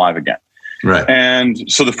perform live again. Right.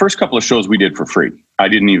 And so the first couple of shows we did for free. I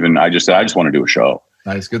just said, I just want to do a show.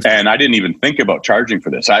 Nice. Good. And I didn't even think about charging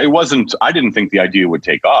for this. I didn't think the idea would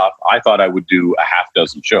take off. I thought I would do a half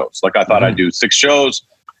dozen shows. Like I thought I'd do 6 shows.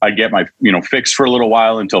 I'd get my, fix for a little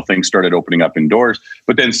while until things started opening up indoors.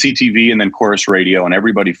 But then CTV and then Chorus Radio and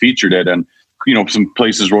everybody featured it. And, some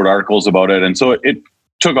places wrote articles about it. And so it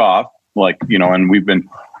took off, and we've been,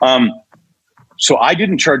 so I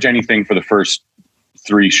didn't charge anything for the first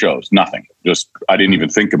 3 shows, nothing. Just, I didn't even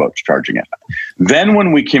think about charging it. Then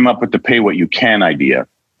when we came up with the pay what you can idea,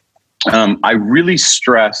 I really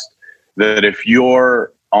stressed that if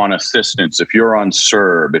you're on assistance, if you're on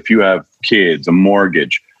CERB, if you have kids, a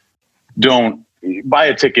mortgage, don't buy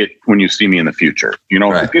a ticket when you see me in the future.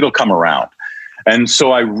 Right. It'll come around. And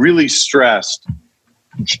so I really stressed,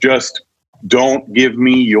 just don't give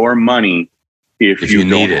me your money if you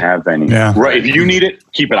don't have any. Yeah. Right. If you need it,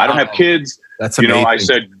 keep it. I don't have kids. That's amazing. I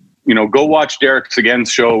said, go watch Derek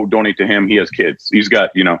Seguin's show, donate to him. He has kids. He's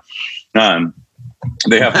got,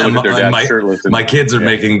 they have to look at their dad shirtless. My kids are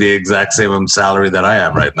making the exact same salary that I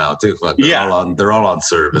am right now too. But they're all on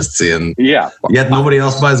service, and yet nobody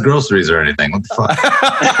else buys groceries or anything. What the fuck?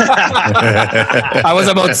 I was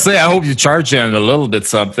about to say, I hope you charge him a little bit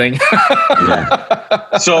something.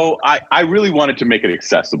 So I really wanted to make it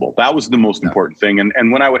accessible. That was the most important thing.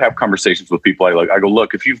 And when I would have conversations with people, I go,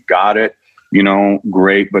 look, if you've got it,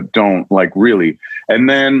 great, but don't really. And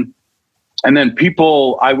then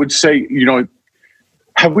people, I would say,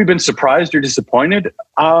 have we been surprised or disappointed?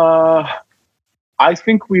 I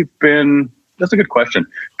think that's a good question.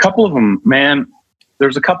 A couple of them, man,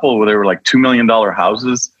 there's a couple where they were like $2 million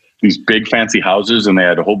houses, these big fancy houses, and they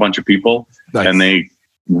had a whole bunch of people. Nice. And they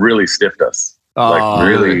really stiffed us.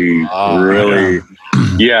 Really.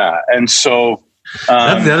 Yeah. And so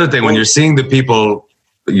that's the other thing. When you're seeing the people,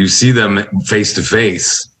 you see them face to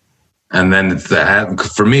face. And then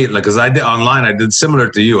for me, because I did online, I did similar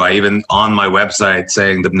to you. I even on my website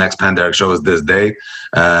saying the next Pandemic show is this day.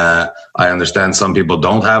 I understand some people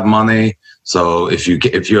don't have money, so if you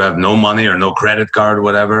have no money or no credit card or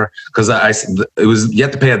whatever, because you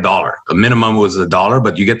have to pay $1. The minimum was $1,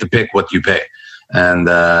 but you get to pick what you pay. And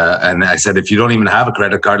I said, if you don't even have a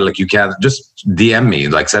credit card, you can't, just DM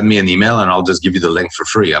me, send me an email and I'll just give you the link for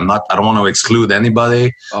free. I don't want to exclude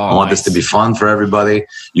anybody. I want this to be fun for everybody.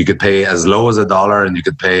 You could pay as low as $1 and you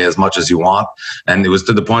could pay as much as you want. And it was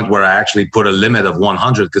to the point where I actually put a limit of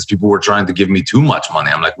 100 because people were trying to give me too much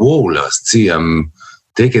money. I'm like, whoa, let's see,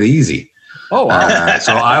 take it easy. Oh, wow.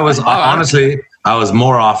 So I was honestly, I've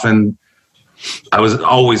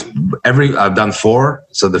done 4,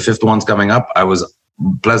 so the 5th one's coming up. I was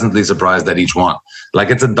pleasantly surprised at each one.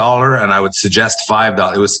 It's $1, and I would suggest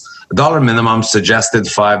 $5. It was $1 minimum, suggested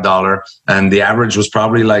 $5, and the average was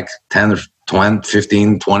probably like $10 or $20,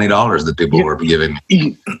 $15, $20 that people were giving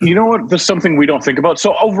me. You know what? There's something we don't think about.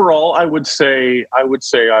 So overall, I would say I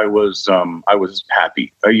was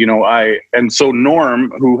happy. And so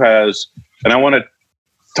Norm, who has, and I want to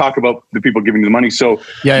talk about the people giving the money. So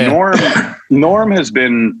Norm has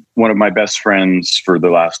been one of my best friends for the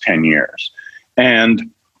last 10 years. And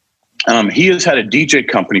he has had a DJ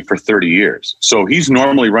company for 30 years. So he's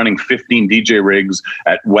normally running 15 DJ rigs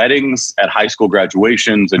at weddings, at high school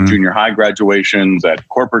graduations, at junior high graduations, at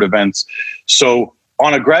corporate events. So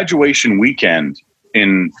on a graduation weekend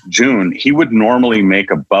in June, he would normally make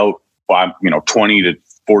about $20,000 to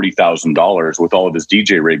 $40,000 with all of his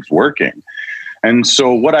DJ rigs working. And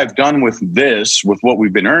so what I've done with what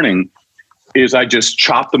we've been earning, is I just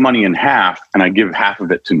chop the money in half and I give half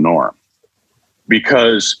of it to Norm,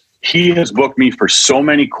 because he has booked me for so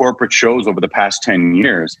many corporate shows over the past 10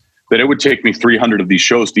 years that it would take me 300 of these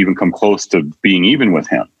shows to even come close to being even with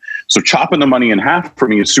him. So chopping the money in half for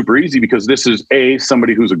me is super easy, because this is A,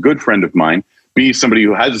 somebody who's a good friend of mine, B, somebody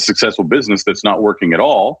who has a successful business that's not working at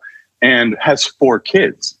all, and has 4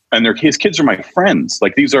 kids, and his kids are my friends.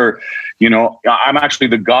 Like, these are, I'm actually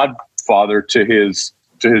the godfather to his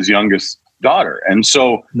youngest daughter. And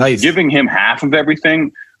so giving him half of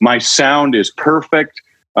everything, my sound is perfect.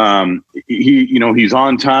 He's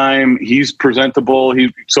on time, he's presentable.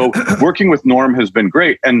 So working with Norm has been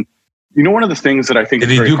great. And one of the things that I think, did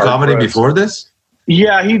he do comedy before this?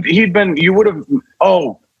 Yeah, he'd been, you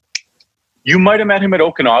might have met him at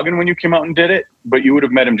Okanagan when you came out and did it, but you would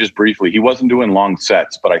have met him just briefly. He wasn't doing long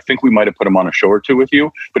sets, but I think we might have put him on a show or two with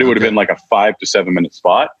you, but it would have been like a 5 to 7 minute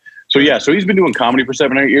spot. So he's been doing comedy for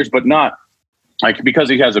 7 or 8 years, but not like, because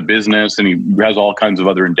he has a business and he has all kinds of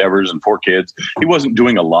other endeavors and 4 kids. He wasn't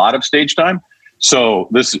doing a lot of stage time. So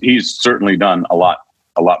he's certainly done a lot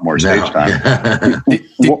more stage time.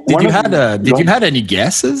 Did you had any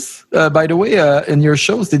guesses, by the way, in your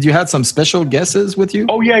shows? Did you had some special guesses with you?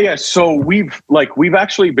 Oh yeah. So we've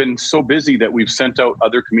actually been so busy that we've sent out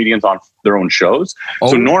other comedians on their own shows.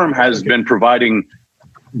 So Norm has been providing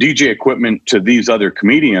DJ equipment to these other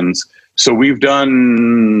comedians. So we've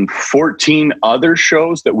done 14 other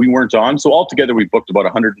shows that we weren't on. So altogether, we booked about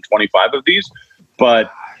 125 of these.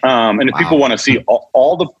 But and if people want to see,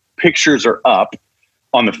 all the pictures are up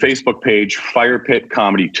on the Facebook page, Fire Pit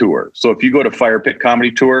Comedy Tour. So if you go to Fire Pit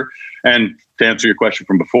Comedy Tour, and to answer your question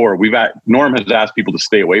from before, Norm has asked people to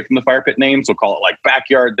stay away from the Fire Pit name. So call it like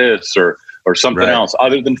Backyard this or something else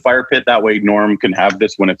other than Fire Pit. That way Norm can have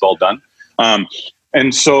this when it's all done.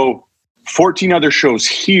 And so 14 other shows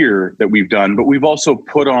here that we've done, but we've also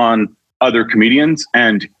put on other comedians,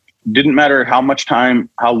 and didn't matter how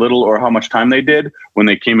little or how much time they did when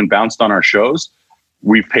they came and bounced on our shows,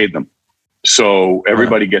 we've paid them. So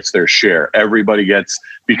everybody gets their share. Everybody gets,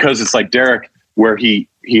 because it's like Derek, where he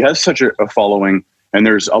has such a following, and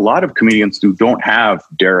there's a lot of comedians who don't have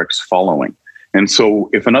Derek's following. And so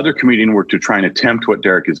if another comedian were to try and attempt what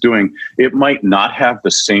Derek is doing, it might not have the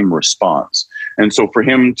same response. And so for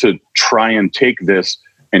him to try and take this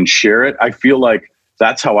and share it, I feel like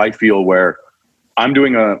that's how I feel, where I'm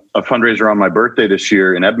doing a fundraiser on my birthday this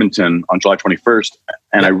year in Edmonton on July 21st.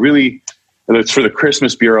 And it's for the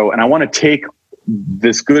Christmas Bureau. And I want to take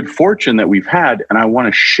this good fortune that we've had, and I want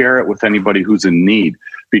to share it with anybody who's in need,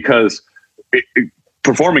 because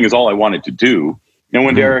performing is all I wanted to do. And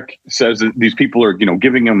when Derek says that these people are,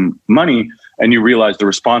 giving him money, and you realize the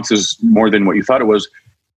response is more than what you thought it was,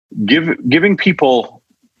 giving people,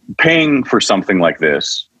 paying for something like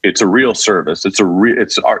this, it's a real service.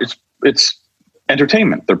 It's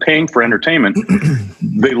entertainment. They're paying for entertainment.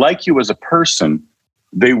 They like you as a person.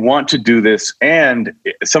 They want to do this. And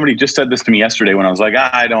somebody just said this to me yesterday when I was like,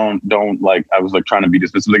 I was like trying to be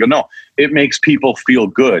dismissive. They go, no, it makes people feel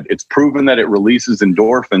good. It's proven that it releases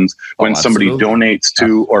endorphins when somebody donates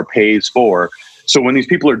to or pays for. So when these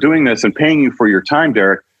people are doing this and paying you for your time,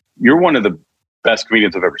 Derek, you're one of the best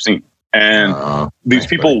comedians I've ever seen. And these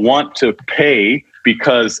people want to pay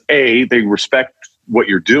because A, they respect what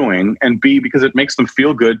you're doing, and B, because it makes them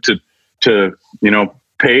feel good to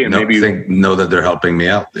pay and know that they're helping me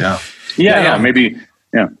out. Maybe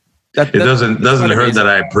It doesn't hurt that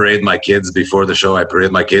I parade my kids before the show. I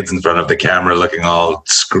parade my kids in front of the camera, looking all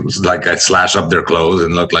like I slash up their clothes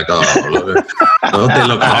and look like, don't they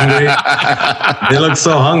look hungry? They look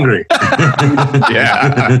so hungry.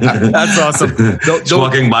 Yeah, that's awesome. Just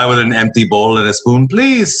walking by with an empty bowl and a spoon,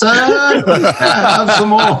 please, sir, have some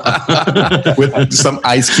more. With some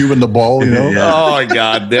ice cube in the bowl, Yeah. Oh my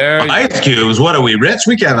God, there. Ice cubes? What are we, rich?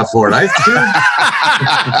 We can't afford ice cubes.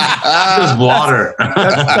 Just water.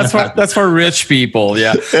 That's for rich people.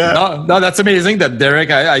 Yeah. No, that's amazing. That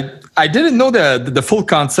Derek, I didn't know the full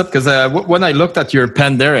concept, because when I looked at your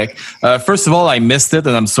pen, Derek, first of all, I missed it,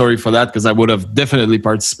 and I'm sorry for that, because I would have definitely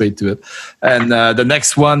participated to it. And the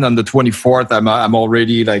next one on the 24th, I'm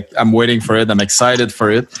already I'm waiting for it. I'm excited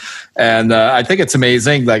for it, and I think it's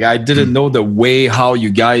amazing. Like, I didn't know the way how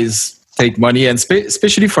you guys take money, and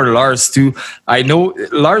especially for Lars too. I know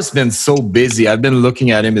Lars been so busy. I've been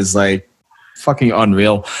looking at him as like fucking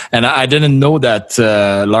unreal, and I didn't know that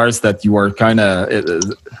Lars, that you are kind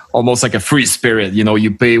of almost like a free spirit.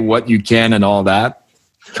 You pay what you can and all that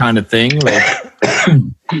kind of thing.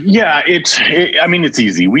 Yeah, it's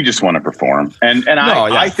easy. We just want to perform, and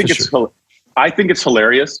I think it's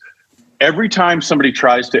hilarious. Every time somebody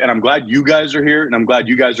tries to, and I'm glad you guys are here, and I'm glad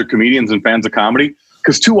you guys are comedians and fans of comedy,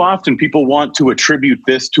 because too often people want to attribute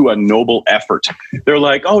this to a noble effort. They're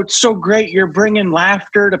like, oh, it's so great, you're bringing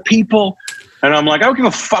laughter to people. And I'm like, I don't give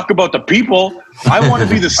a fuck about the people. I want to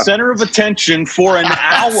be the center of attention for an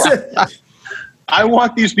hour. I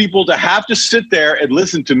want these people to have to sit there and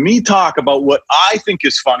listen to me talk about what I think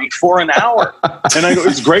is funny for an hour. And I go,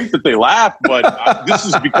 it's great that they laugh, but this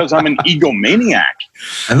is because I'm an egomaniac.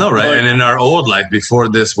 I know, right? And in our old life, before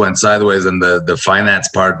this went sideways, and the finance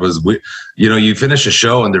part was, you finish a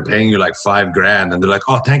show and they're paying you like $5,000, and they're like,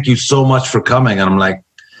 "Oh, thank you so much for coming." And I'm like,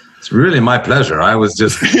 it's really my pleasure. I was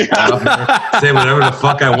just say whatever the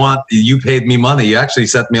fuck I want. You paid me money. You actually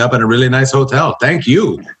set me up at a really nice hotel. Thank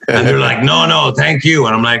you. And they're like, no, thank you.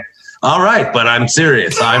 And I'm like, all right, but I'm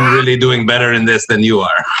serious. I'm really doing better in this than you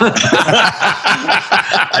are.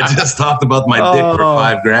 I just talked about my dick for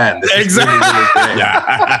 $5,000. This exactly. Is really great.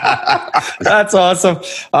 Yeah. That's awesome.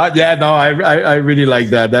 I really like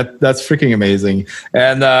that. That's freaking amazing.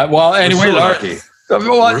 And anyway, Lars.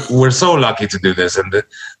 We're so lucky to do this, and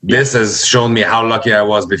this has shown me how lucky I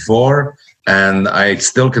was before, and I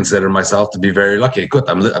still consider myself to be very lucky. Good,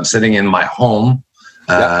 I'm sitting in my home.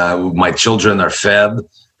 My children are fed.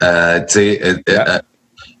 I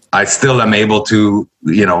still am able to,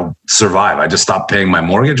 survive. I just stopped paying my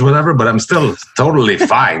mortgage, whatever, but I'm still totally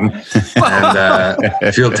fine. And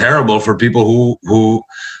I feel terrible for people who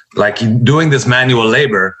like doing this manual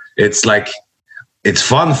labor. It's like it's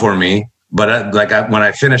fun for me. But when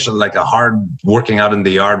I finish like a hard working out in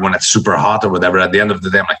the yard when it's super hot or whatever, at the end of the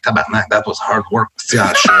day, I'm like, tabarnak, that was hard work. See,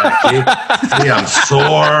 I'm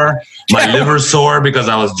sore. My liver's sore because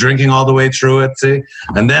I was drinking all the way through it. See,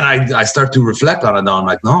 and then I start to reflect on it now. I'm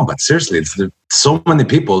like, no, but seriously, so many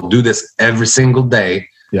people do this every single day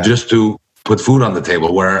just to put food on the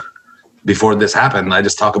table. Where before this happened, I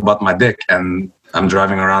just talk about my dick and I'm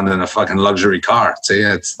driving around in a fucking luxury car. See,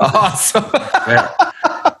 it's awesome.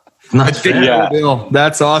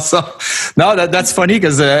 That's awesome. No, that's funny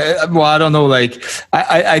because I don't know. Like,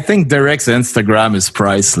 I think Derek's Instagram is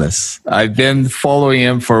priceless. I've been following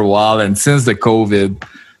him for a while, and since the COVID,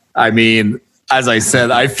 I mean, as I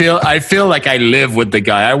said, I feel like I live with the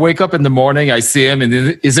guy. I wake up in the morning, I see him,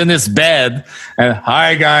 and he's in his bed, and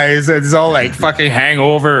hi guys, it's all like fucking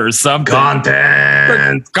hangover or something.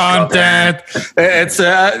 Content. It's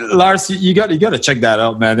Lars, you got to check that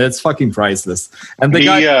out, man. It's fucking priceless. And the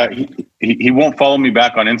guy, he won't follow me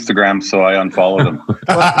back on Instagram, so I unfollowed him. what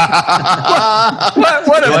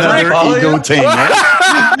a ego thing.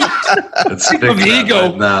 Speak of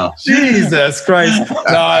ego now. Jesus Christ.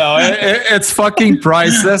 No, it's fucking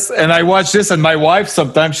priceless. And I watch this, and my wife,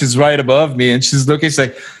 sometimes she's right above me, and she's looking, she's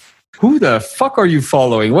like, who the fuck are you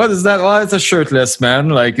following? What is that? Well, it's a shirtless man.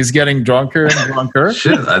 Like, he's getting drunker and drunker.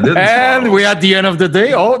 Shit, I didn't. And we, at the end of the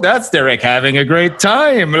day, that's Derek having a great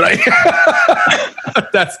time. Like,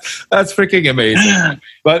 that's freaking amazing.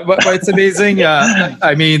 But it's amazing.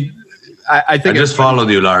 I mean, I think I just followed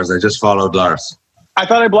you, Lars. I just followed Lars. I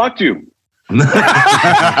thought I blocked you.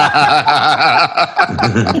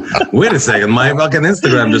 Wait a second, my fucking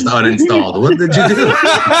Instagram just uninstalled. What did you do?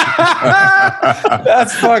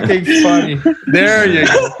 That's fucking funny. There you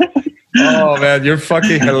go. Oh man, you're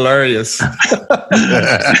fucking hilarious.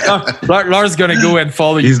 Lars gonna go and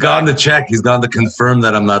follow you. He's gone to check. He's gone to confirm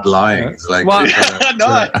that I'm not lying. He's like,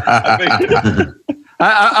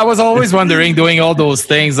 I was always wondering, doing all those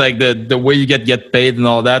things, like the way you get paid and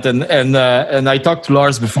all that, and I talked to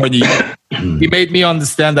Lars before. He made me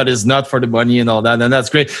understand that it's not for the money and all that, and that's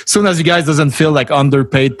great. As soon as you guys doesn't feel like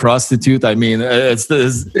underpaid prostitute, I mean, it's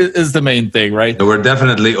the main thing, right? We're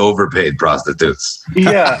definitely overpaid prostitutes.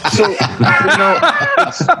 Yeah, so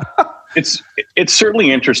it's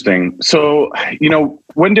certainly interesting. So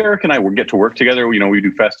when Derek and I would get to work together, we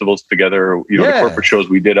do festivals together. The corporate shows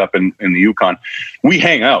we did up in the Yukon, we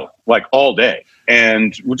hang out like all day,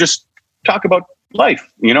 and we'll just talk about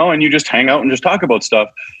life, and you just hang out and just talk about stuff.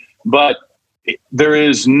 But there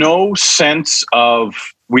is no sense of,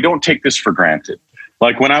 we don't take this for granted.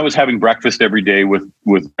 Like when I was having breakfast every day with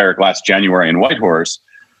Eric last January in Whitehorse,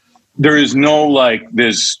 there is no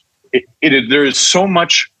there is so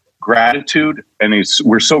much gratitude, and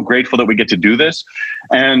we're so grateful that we get to do this.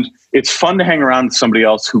 And it's fun to hang around with somebody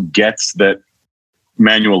else who gets that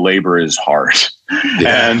manual labor is hard.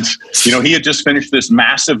 Yeah. And, he had just finished this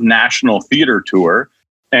massive national theater tour.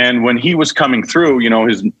 And when he was coming through,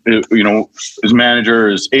 his manager,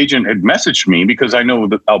 his agent had messaged me, because I know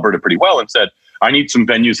Alberta pretty well, and said, I need some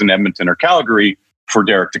venues in Edmonton or Calgary for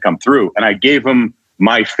Derek to come through. And I gave him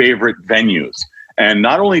my favorite venues. And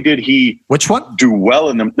not only did he do well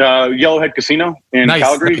in the Yellowhead Casino in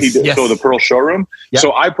Calgary, he did so the Pearl Showroom. Yep.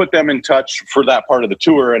 So I put them in touch for that part of the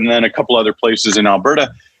tour, and then a couple other places in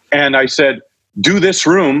Alberta. And I said, do this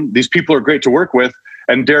room. These people are great to work with.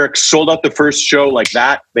 And Derek sold out the first show like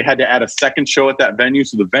that. They had to add a second show at that venue.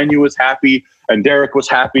 So the venue was happy, and Derek was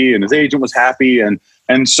happy, and his agent was happy. And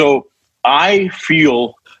so I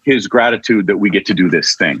feel his gratitude that we get to do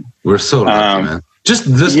this thing. We're so lucky, man. Just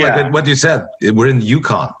like what you said, we're in the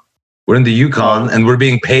Yukon. We're in the Yukon and we're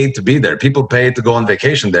being paid to be there. People pay to go on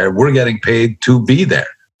vacation there. We're getting paid to be there.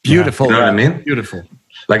 Beautiful. You know what I mean? Beautiful.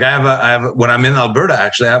 Like I have when I'm in Alberta,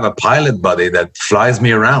 actually, I have a pilot buddy that flies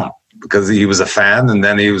me around because he was a fan. And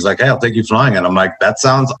then he was like, hey, I'll take you flying. And I'm like, that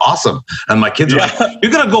sounds awesome. And my kids are like,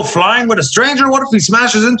 you're going to go flying with a stranger? What if he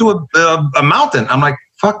smashes into a mountain? I'm like,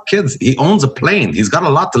 fuck kids. He owns a plane. He's got a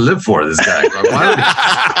lot to live for, this guy. Like, why would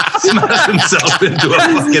he smash himself into a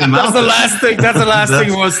fucking mountain? That's the last thing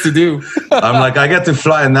he wants to do. I'm like, I get to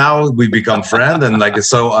fly, and now we become friends. And like,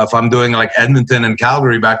 so if I'm doing like Edmonton and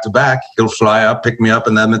Calgary back to back, he'll fly up, pick me up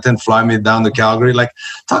in Edmonton, fly me down to Calgary. Like,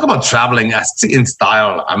 talk about traveling in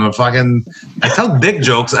style. I tell big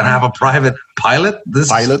jokes and I have a private pilot.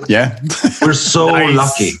 We're so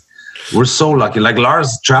lucky. We're so lucky. Like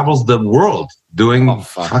Lars travels the world doing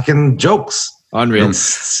fucking jokes. Unreal. It's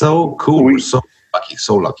so cool. We're so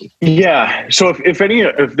lucky. Yeah. So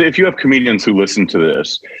if you have comedians who listen to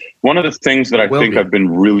this, one of the things that I think I've been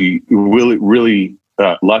really, really, really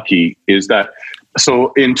lucky is that.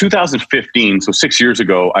 So in 2015, so 6 years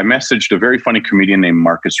ago, I messaged a very funny comedian named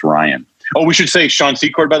Marcus Ryan. Oh, we should say Sean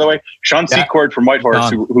Secord, by the way. Sean Secord from Whitehorse,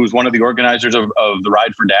 who's one of the organizers of the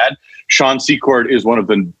Ride for Dad. Sean Secord is one of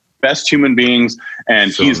the best human beings,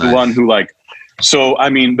 and he's the one who so I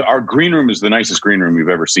mean, our green room is the nicest green room you've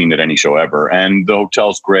ever seen at any show ever, and the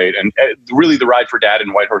hotel's great, and really the Ride for Dad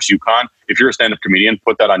in Whitehorse, Yukon. If you're a stand-up comedian,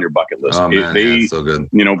 put that on your bucket list. Oh, man, so good.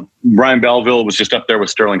 You know, Brian Belleville was just up there with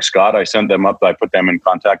Sterling Scott. I sent them up. I put them in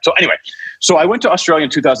contact. So anyway, so I went to Australia in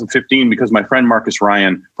 2015 because my friend Marcus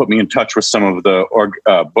Ryan put me in touch with some of the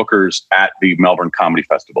bookers at the Melbourne Comedy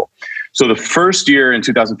Festival. So the first year in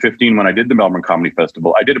 2015, when I did the Melbourne Comedy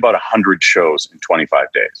Festival, I did about 100 shows in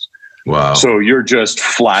 25 days. Wow. So you're just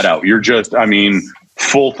flat out. You're just,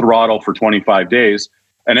 full throttle for 25 days.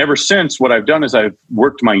 And ever since, what I've done is I've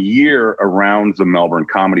worked my year around the Melbourne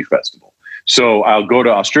Comedy Festival. So I'll go to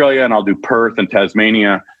Australia and I'll do Perth and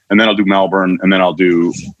Tasmania, and then I'll do Melbourne, and then I'll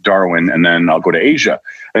do Darwin, and then I'll go to Asia.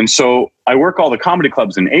 And so I work all the comedy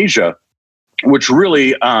clubs in Asia, which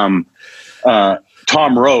really,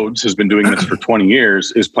 Tom Rhodes has been doing this for 20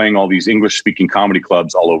 years, is playing all these English-speaking comedy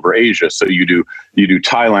clubs all over Asia. So you do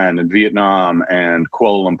Thailand and Vietnam and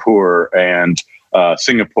Kuala Lumpur and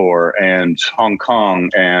Singapore and Hong Kong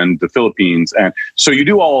and the Philippines. And so you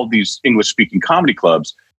do all of these English-speaking comedy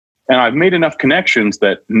clubs. And I've made enough connections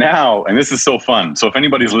that now, and this is so fun. So if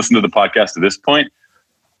anybody's listened to the podcast at this point,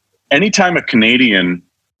 anytime a Canadian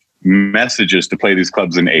messages to play these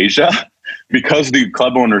clubs in Asia, because the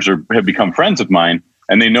club owners have become friends of mine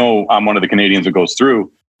and they know I'm one of the Canadians that goes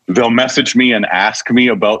through, they'll message me and ask me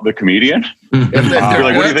about the comedian. They're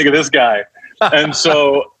like, what do you think of this guy? And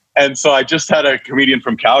so I just had a comedian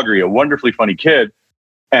from Calgary, a wonderfully funny kid,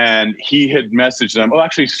 and he had messaged them. Oh,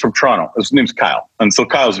 actually, he's from Toronto. His name's Kyle. And so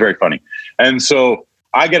Kyle's very funny. And so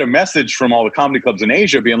I get a message from all the comedy clubs in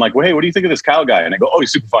Asia being like, well, hey, what do you think of this Kyle guy? And I go, oh,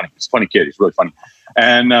 he's super funny. He's a funny kid. He's really funny.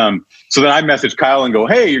 And so then I message Kyle and go,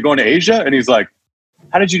 hey, you're going to Asia? And he's like,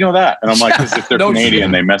 how did you know that? And I'm like, because if they're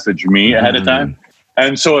Canadian, they message me ahead of time.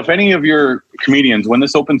 And so if any of your comedians, when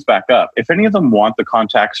this opens back up, if any of them want the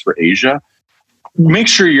contacts for Asia, make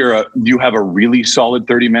sure you have a really solid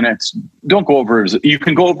 30 minutes. Don't go over you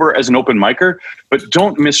can go over as an open micer, but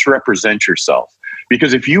don't misrepresent yourself.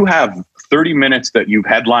 Because if you have 30 minutes that you've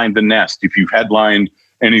headlined The Nest, if you've headlined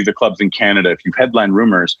any of the clubs in Canada, if you've headlined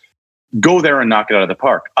Rumors, go there and knock it out of the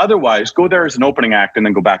park. Otherwise, go there as an opening act and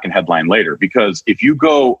then go back and headline later. Because if you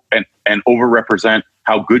go and overrepresent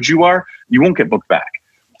how good you are, you won't get booked back.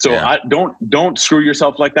 So don't screw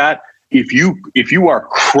yourself like that. If you are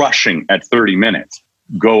crushing at 30 minutes,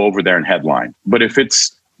 go over there and headline. But if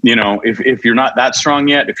it's, if you're not that strong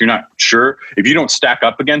yet, if you're not sure, if you don't stack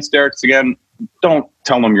up against Derek's again, don't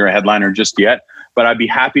tell them you're a headliner just yet. But I'd be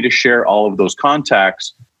happy to share all of those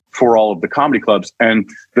contacts for all of the comedy clubs, and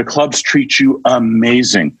the clubs treat you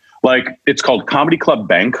amazing. Like, it's called Comedy Club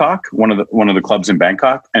Bangkok, one of the clubs in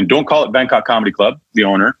Bangkok, and don't call it Bangkok Comedy Club. The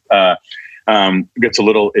owner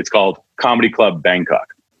it's called Comedy Club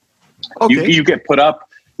Bangkok. Okay. You get put up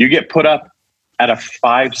at a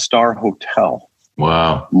 5-star hotel.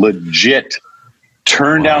 Wow. Legit.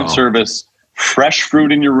 Turn down service, fresh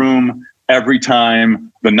fruit in your room every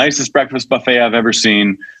time, the nicest breakfast buffet I've ever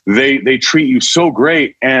seen. They treat you so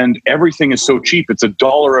great, and everything is so cheap. It's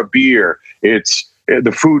 $1 a beer.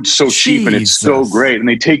 The food's so cheap and it's so great. And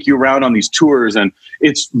they take you around on these tours, and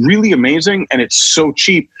it's really amazing, and it's so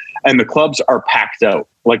cheap. And the clubs are packed out.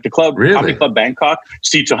 Like the club, Comedy Club Bangkok,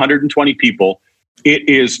 seats 120 people. It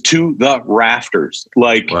is to the rafters,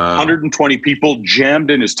 like 120 people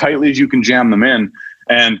jammed in as tightly as you can jam them in.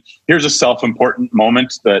 And here's a self-important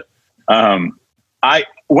moment that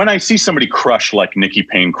when I see somebody crush like Nikki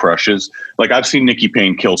Payne crushes, like I've seen Nikki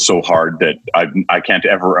Payne kill so hard that I can't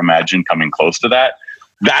ever imagine coming close to that.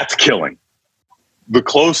 That's killing. The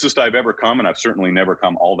closest I've ever come, and I've certainly never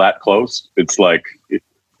come all that close, it's like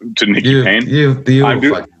to Nikki Payne. You do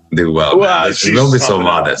well. Don't be so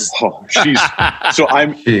modest.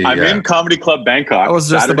 I'm in Comedy Club Bangkok. I was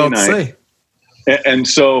just Saturday about night, to say. and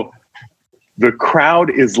so the crowd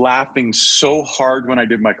is laughing so hard when I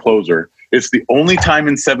did my closer. It's the only time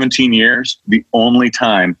in 17 years, the only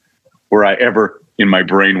time where I ever in my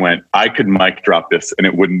brain went, I could mic drop this and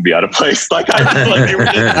it wouldn't be out of place. Like I was like, they were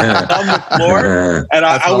just on the floor, and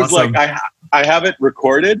I was awesome. like, I have it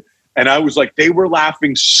recorded. And I was like, they were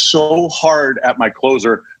laughing so hard at my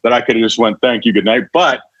closer that I could have just went, thank you, good night.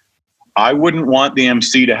 But I wouldn't want the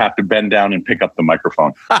MC to have to bend down and pick up the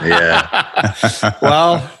microphone. Yeah.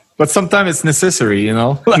 Well, but sometimes it's necessary, you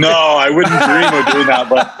know? No, I wouldn't dream of doing that.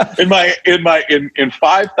 But in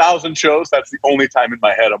 5,000 shows, that's the only time in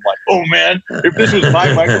my head I'm like, oh man, if this was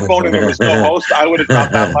my microphone and there was no host, I would have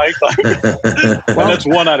dropped that mic. And that's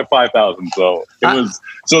 1 out of 5,000. So it was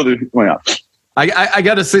I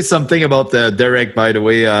got to say something about Derek, by the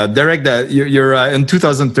way. Derek, that you're in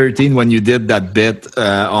 2013 when you did that bit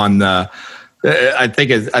on. I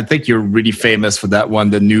think you're really famous for that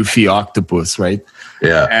one, the Newfie Octopus, right?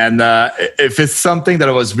 Yeah. And if it's something that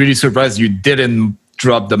I was really surprised you didn't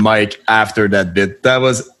drop the mic after that bit. That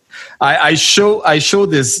was I show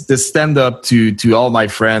this stand up to all my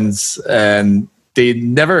friends, and they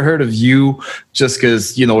never heard of you just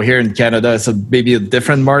because, you know, here in Canada, it's maybe a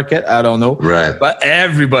different market. I don't know. Right. But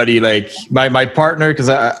everybody, like my partner, because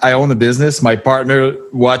I own a business, my partner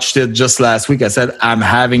watched it just last week. I said, I'm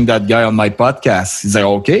having that guy on my podcast. He's like,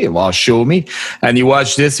 okay, well, show me. And he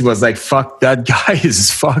watched this. He was like, fuck, that guy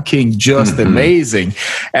is fucking just amazing.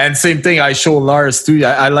 And same thing, I show Lars too.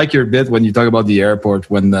 I like your bit when you talk about the airport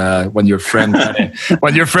when your friend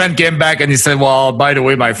came back and he said, well, by the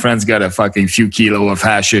way, my friend's got a fucking few kilo of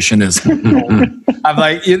hashish in his I'm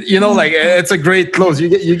like, you know, like it's a great close.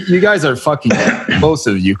 You guys are fucking most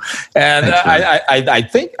of you, and I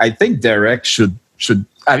think Derek should.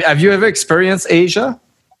 Have you ever experienced Asia?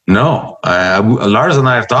 No, Lars and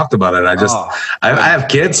I have talked about it. I have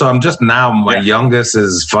kids, so I'm just now. My youngest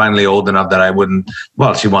is finally old enough that I wouldn't.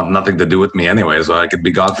 Well, she wants nothing to do with me anyway, so I could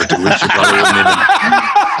be gone for 2 weeks. She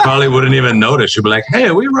probably wouldn't even notice. She'd be like, "Hey,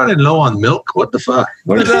 are we running low on milk? What the fuck?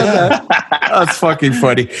 What is that?" That's fucking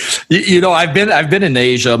funny. You know, I've been in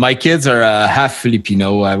Asia. My kids are half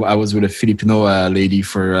Filipino. I was with a Filipino lady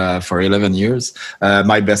for 11 years.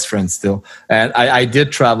 My best friend still, and I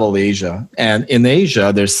did travel Asia. And in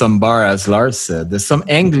Asia, there's some bar, as Lars said, there's some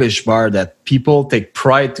English bar that people take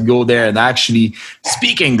pride to go there and actually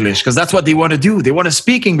speak English because that's what they want to do. They want to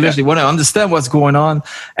speak English. They want to understand what's going on.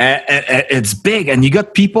 And it's big. And you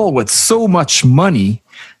got people with so much money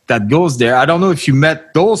that goes there. I don't know if you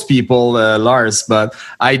met those people, Lars, but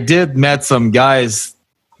I did met some guys.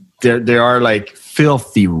 They are like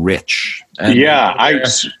filthy rich. And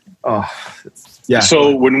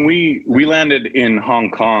So when we landed in Hong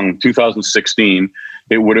Kong, 2016,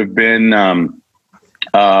 it would have been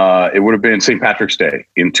St. Patrick's Day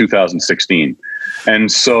in 2016,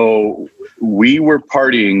 and so we were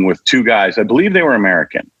partying with two guys. I believe they were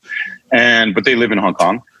American, but they live in Hong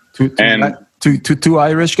Kong. Two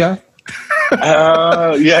Irish guys.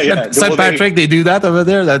 Yeah. St. Patrick, they do that over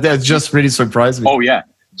there. That just really surprised me. Oh yeah.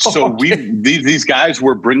 So these guys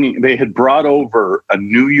were they had brought over a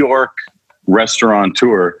New York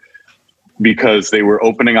restaurateur because they were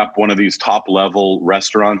opening up one of these top level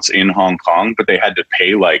restaurants in Hong Kong, but they had to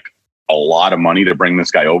pay like a lot of money to bring this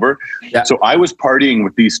guy over. Yeah. So I was partying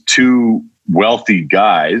with these two wealthy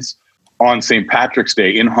guys on St. Patrick's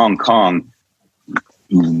Day in Hong Kong.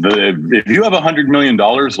 If you have $100 million,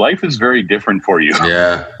 life is very different for you.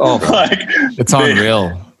 Yeah. It's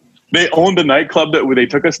unreal. They owned a nightclub that they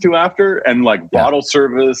took us to after, and like bottle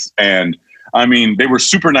service. And I mean, they were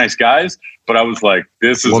super nice guys, but I was like,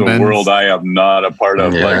 this is a world I am not a part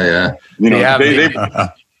of. You know,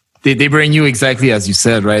 they bring you exactly as you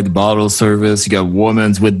said, right? The bottle service, you got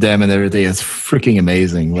women's with them and everything. It's freaking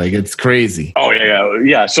amazing. Like, it's crazy. Oh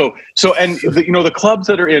yeah. So, and the clubs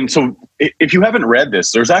that are in, so if you haven't read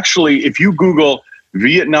this, there's actually, if you Google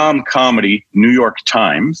Vietnam comedy, New York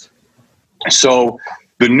Times. So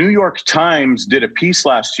the New York Times did a piece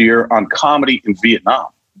last year on comedy in Vietnam.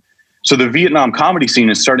 So the Vietnam comedy scene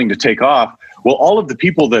is starting to take off. Well, all of the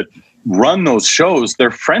people that run those shows,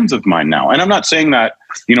 they're friends of mine now. And I'm not saying that,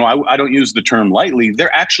 I don't use the term lightly.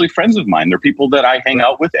 They're actually friends of mine. They're people that I hang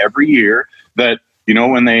out with every year that,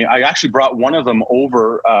 I actually brought one of them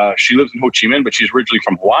over. She lives in Ho Chi Minh, but she's originally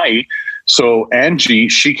from Hawaii. So Angie,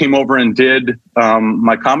 she came over and did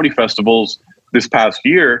my comedy festivals this past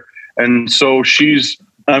year. And so she's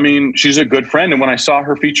a good friend. And when I saw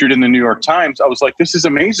her featured in the New York Times, I was like, this is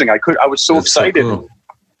amazing. I was so excited. So cool.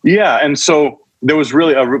 Yeah. And so there was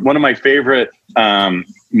really one of my favorite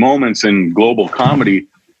moments in global comedy.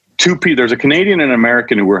 There's a Canadian and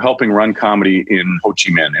American who were helping run comedy in Ho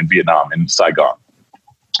Chi Minh in Vietnam, in Saigon.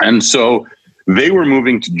 And so they were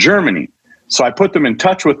moving to Germany. So I put them in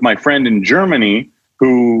touch with my friend in Germany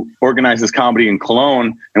who organizes comedy in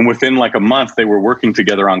Cologne. And within like a month, they were working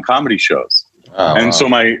together on comedy shows. Oh, and wow. So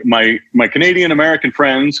my Canadian American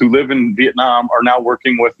friends who live in Vietnam are now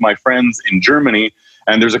working with my friends in Germany.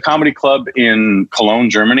 And there's a comedy club in Cologne,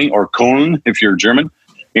 Germany, or Köln, if you're German,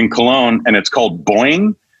 in Cologne. And it's called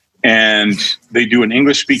Boing. And they do an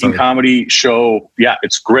English-speaking comedy show. Yeah,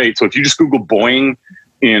 it's great. So if you just Google Boing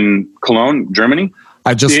in Cologne, Germany,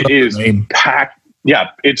 it is packed.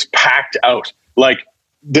 Yeah, it's packed out. Like,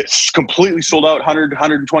 it's completely sold out.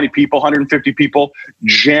 120 people, 150 people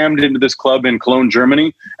jammed into this club in Cologne,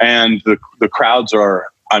 Germany. And the crowds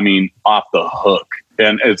are, off the hook.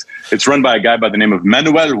 And it's run by a guy by the name of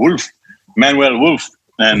Manuel Wolf.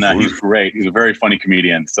 And he's great. He's a very funny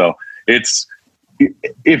comedian. So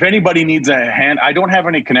if anybody needs a hand, I don't have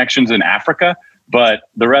any connections in Africa, but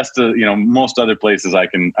the rest of, most other places I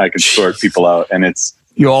can sort people out, and it's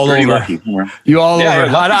you all pretty over. Lucky. You all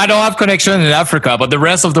over. I don't have connection in Africa, but the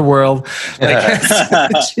rest of the world,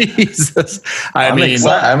 Jesus.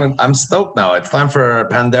 I'm stoked now. It's time for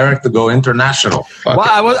Panderic to go international. Well,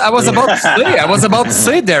 I was about to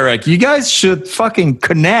say, Derek, you guys should fucking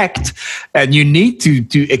connect, and you need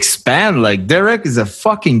to expand. Like, Derek is a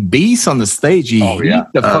fucking beast on the stage.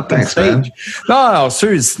 Stage. Man. No,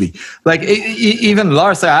 seriously. Like, even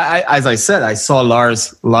Lars. As I said, I saw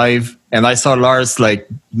Lars live. And I saw Lars like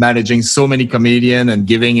managing so many comedians and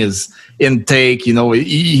giving his intake.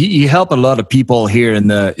 He helped a lot of people here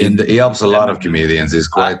he helps a lot of comedians. He's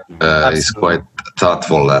quite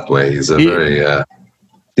thoughtful that way. He's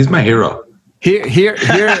he's my hero. Here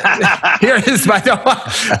is my.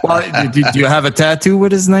 Well, do you have a tattoo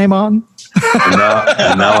with his name on? Now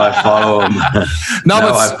I follow him.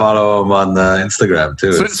 I follow him on Instagram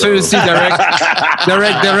too. So you see, Derek,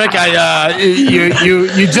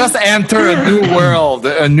 you just enter a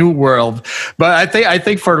new world. But I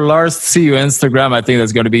think for Lars to see you Instagram, I think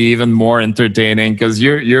that's going to be even more entertaining because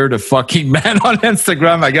you're the fucking man on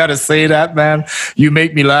Instagram. I gotta say that, man. You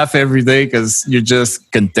make me laugh every day because you're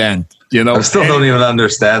just content. I still don't even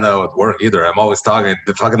understand how it works either. I'm always talking.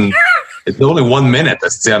 It's only 1 minute.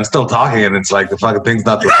 I'm still talking, and it's like the fucking thing's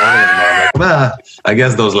not recording anymore. I'm like, I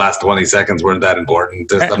guess those last 20 seconds weren't that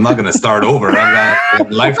important. I'm not going to start over. I've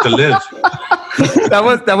got life to live. That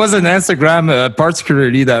was an Instagram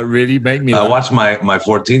particularly that really made me. I watch my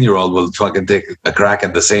 14-year-old will fucking take a crack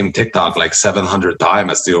at the same TikTok like 700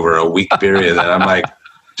 times over a week period, and I'm like.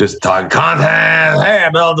 Just talking content. Hey, I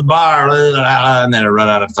built the bar, and then I run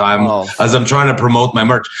out of time as I'm trying to promote my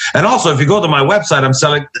merch. And also, if you go to my website, I'm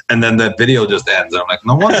selling, and then the video just ends. I'm like,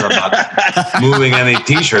 no wonder I'm not moving any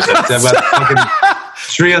T-shirts. I've got fucking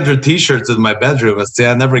 300 T-shirts in my bedroom. I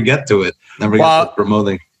never get to it. Never get to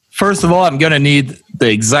promoting. First of all, I'm gonna need the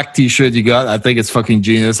exact T-shirt you got. I think it's fucking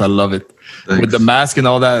genius. I love it. Thanks. With the mask and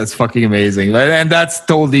all that, it's fucking amazing. And that's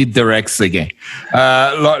totally direct Seguin.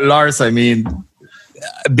 Lars,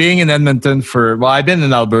 being in Edmonton I've been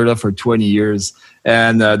in Alberta for 20 years,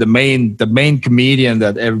 and the main comedian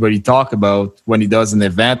that everybody talk about when he does an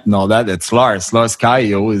event and all that, it's Lars. Lars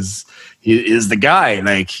Callieou is the guy.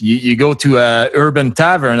 Like you go to a urban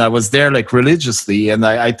tavern. I was there like religiously, and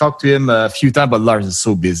I talked to him a few times, but Lars is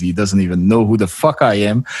so busy, he doesn't even know who the fuck I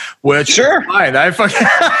am. Which sure, fine.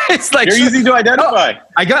 It's like you're easy to identify.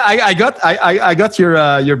 I got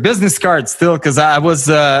your business card still because I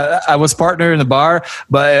was partner in the bar,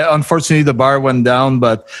 but unfortunately the bar went down.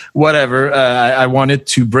 But whatever, I wanted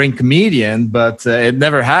to bring comedian, but it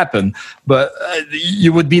never happened. But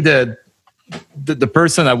you would be the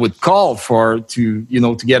person I would call for to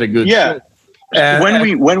get a good show.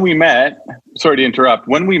 When we met, sorry to interrupt,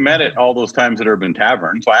 when we met at all those times at Urban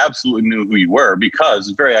Tavern, so I absolutely knew who you were because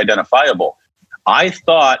it's very identifiable. I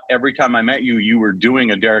thought every time I met you, you were doing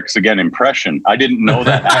a Derek Seguin impression. I didn't know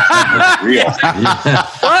that accent was real.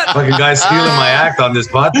 What? Fucking guy stealing my act on this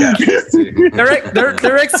podcast.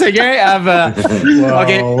 Derek Seguin,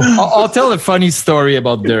 okay, I'll tell a funny story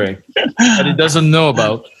about Derek that he doesn't know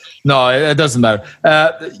about. No, it doesn't matter.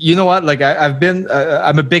 You know what? Like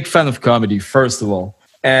I'm a big fan of comedy, first of all.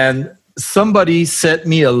 And somebody sent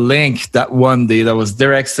me a link that one day that was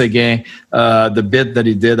Derek Seguin, the bit that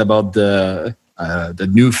he did about the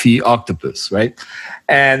Newfie octopus, right?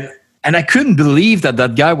 And I couldn't believe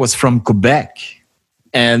that guy was from Quebec.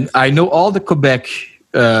 And I know all the Quebec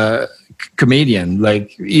comedian,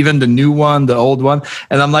 like even the new one, the old one.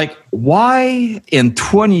 And I'm like, why in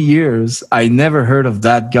 20 years I never heard of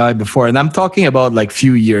that guy before? And I'm talking about like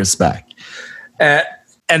few years back.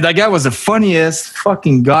 And that guy was the funniest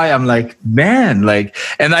fucking guy. I'm like, man, like,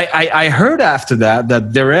 and I heard after that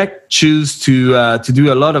Derek chose to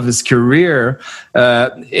do a lot of his career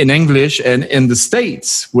in English and in the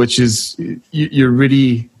States, which is you're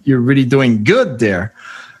really doing good there.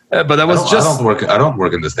 But I don't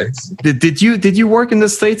work in the States. Did you work in the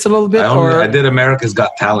States a little bit? I did America's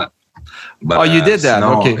Got Talent. But, you did that?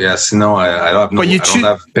 Okay. Yes. No, I don't. I don't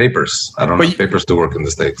have papers. I don't have papers to work in the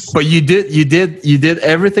States. But you did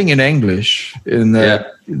everything in English in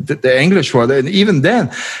the English world, and even then,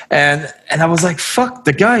 and I was like, fuck,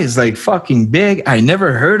 the guy is like fucking big. I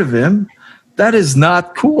never heard of him. That is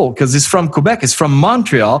not cool because he's from Quebec. He's from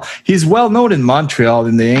Montreal. He's well known in Montreal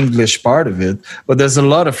in the English part of it, but there's a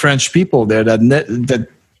lot of French people there that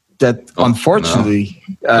unfortunately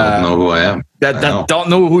don't know who I am. That don't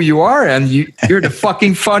know who you are, and you're the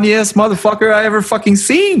fucking funniest motherfucker I ever fucking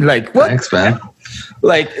seen. Like what? Thanks, man.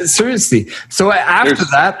 Like seriously. So after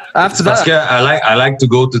that, I like to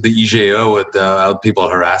go to the IGA with people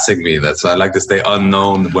harassing me. That's why I like to stay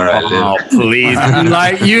unknown where I live. Oh, please!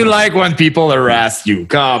 you like when people harass you?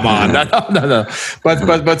 Come on, no.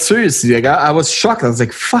 But seriously, like I was shocked. I was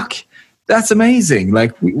like, fuck. That's amazing.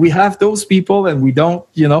 Like we have those people and we don't,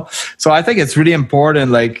 So I think it's really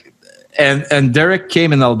important. Like, and Derek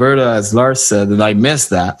came in Alberta, as Lars said, and I missed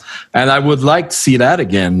that. And I would like to see that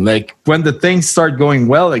again. Like when the things start going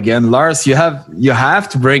well again, Lars, you have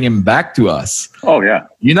to bring him back to us. Oh yeah.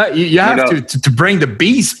 You have to bring the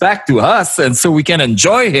beast back to us, and so we can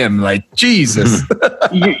enjoy him. Like Jesus.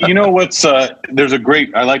 you know what's? There's a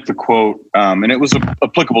great. I like the quote, and it was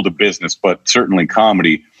applicable to business, but certainly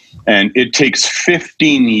comedy. And it takes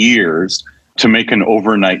 15 years to make an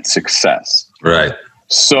overnight success. Right.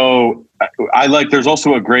 So I like. There's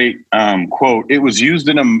also a great quote. It was used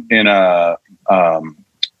in a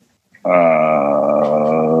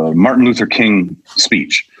Martin Luther King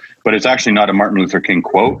speech, but it's actually not a Martin Luther King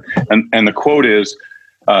quote. And the quote is,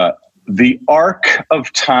 "The arc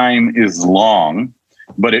of time is long,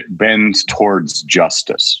 but it bends towards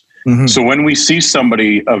justice." Mm-hmm. So when we see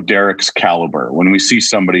somebody of Derek's caliber, when we see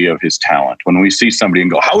somebody of his talent, when we see somebody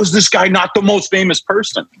and go, how is this guy not the most famous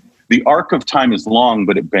person? The arc of time is long,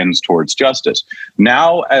 but it bends towards justice.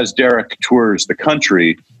 Now, as Derek tours the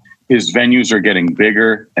country, his venues are getting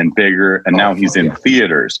bigger and bigger, and now he's in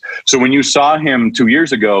theaters. So when you saw him 2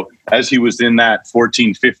 years ago, as he was in that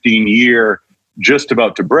 14, 15 year just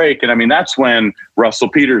about to break. And I mean, that's when Russell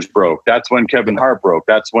Peters broke. That's when Kevin Hart broke.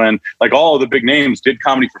 That's when like all of the big names did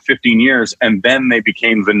comedy for 15 years. And then they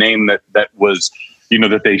became the name that was,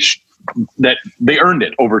 that they earned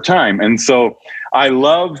it over time. And so I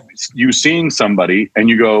love you seeing somebody and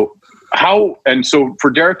you go, how? And so for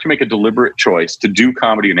Derek to make a deliberate choice to do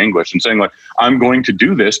comedy in English and saying like, I'm going to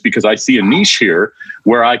do this because I see a niche here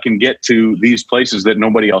where I can get to these places that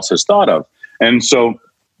nobody else has thought of. And so,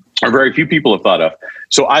 or very few people have thought of.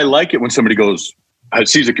 So I like it when somebody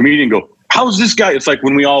sees a comedian and go, how's this guy? It's like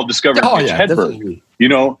when we all discovered Mitch Hedberg. Definitely.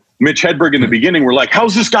 Mitch Hedberg in the beginning, we're like,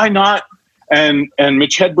 how's this guy not? And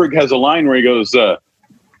Mitch Hedberg has a line where he goes,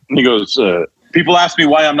 people ask me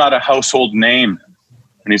why I'm not a household name.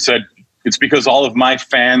 And he said, it's because all of my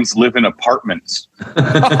fans live in apartments.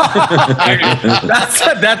 That's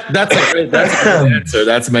a great answer.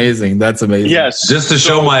 That's amazing. Yes. Just to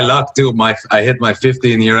show my luck too, I hit my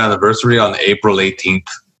 15-year anniversary on April 18th.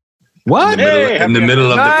 What? In the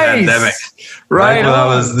middle of the pandemic. Right. When I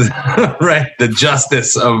was the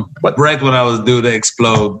justice of right when I was due to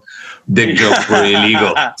explode, dick jokes were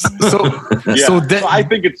illegal. So I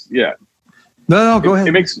think it's No, go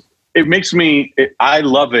ahead. I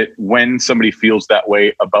love it when somebody feels that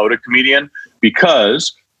way about a comedian,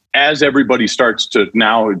 because as everybody starts to,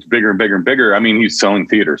 now it's bigger and bigger and bigger. I mean, he's selling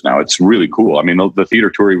theaters now. It's really cool. I mean, the theater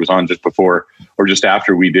tour he was on just before or just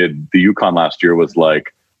after we did the Yukon last year was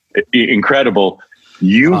like incredible.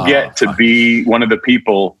 You get to be one of the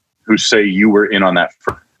people who say you were in on that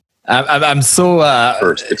first. I'm so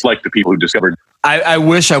first. It's like the people who discovered. I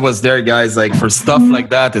wish I was there, guys. Like for stuff like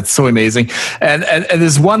that, it's so amazing. And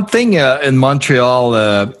there's one thing in Montreal,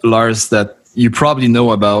 Lars, that you probably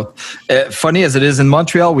know about. Funny as it is, in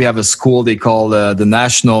Montreal, we have a school they call the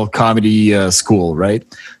National Comedy School, right?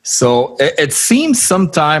 So it seems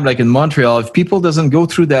sometime like in Montreal, if people doesn't go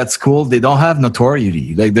through that school, they don't have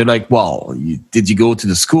notoriety. Like they're like, well, did you go to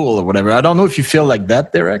the school or whatever? I don't know if you feel like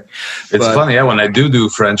that, Derek. It's funny, yeah. When I do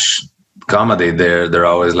French comedy, they're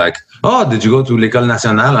always like, oh, did you go to l'École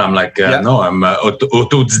Nationale? I'm like, no, I'm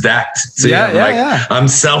autodidact. See, I'm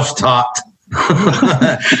self-taught.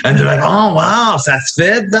 And they're like, oh wow, ça se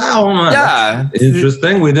fait down. Yeah,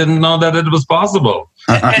 interesting. We didn't know that it was possible.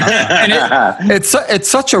 It's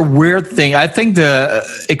such a weird thing. I think the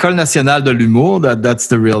École Nationale de l'Humour, that's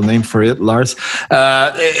the real name for it, Lars.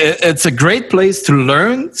 It's a great place to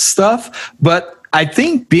learn stuff, but I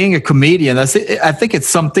think being a comedian, I think it's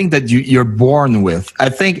something that you're born with. I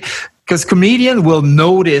think because comedian will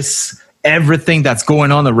notice everything that's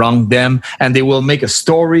going on around them and they will make a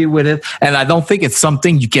story with it. And I don't think it's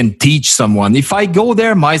something you can teach someone. If I go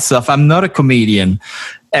there myself, I'm not a comedian.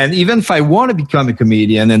 And even if I want to become a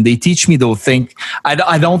comedian and they teach me those things,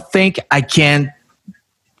 I don't think I can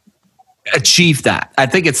achieve that. I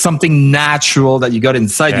think it's something natural that you got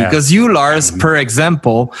inside you. Because you, Lars, per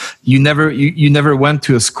example, you never went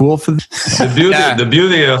to a school for this. The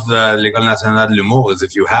beauty of the l'École Nationale de l'Humour is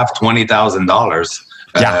if you have $20,000,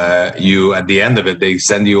 you at the end of it, they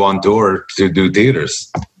send you on tour to do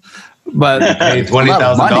theaters. But you pay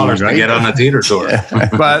 $20,000 to get on a theater tour.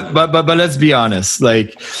 but let's be honest.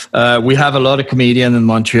 Like we have a lot of comedians in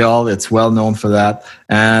Montreal. It's well known for that,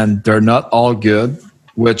 and they're not all good,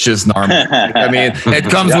 which is normal. I mean, it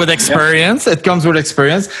comes with experience. It comes with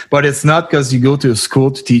experience, but it's not because you go to a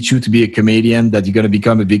school to teach you to be a comedian that you're going to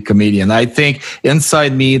become a big comedian. I think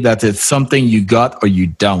inside me that it's something you got or you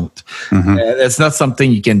don't. Mm-hmm. It's not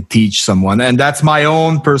something you can teach someone. And that's my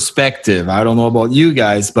own perspective. I don't know about you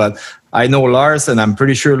guys, but I know Lars, and I'm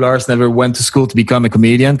pretty sure Lars never went to school to become a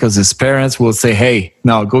comedian because his parents will say, hey,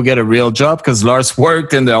 no, go get a real job, because Lars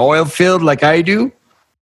worked in the oil field like I do.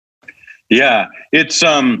 Yeah, it's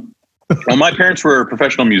well, my parents were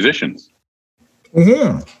professional musicians.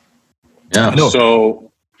 Mm-hmm. Yeah,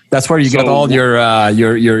 so that's where you got all your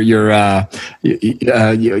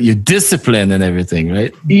discipline and everything,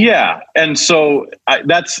 right? Yeah, and so I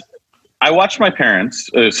watched my parents.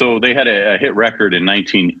 So they had a hit record in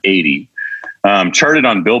 1980, charted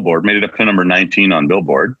on Billboard, made it up to number 19 on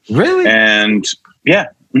Billboard. Really? And yeah,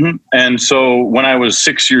 mm-hmm. And so when I was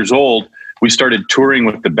 6 years old, we started touring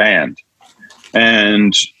with the band.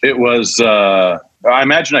 And it was, I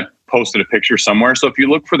imagine I posted a picture somewhere. So if you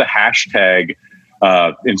look for the hashtag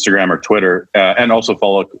Instagram or Twitter, and also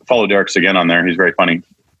follow Derek Seguin on there. He's very funny.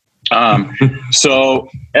 So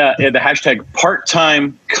the hashtag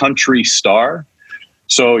part-time country star.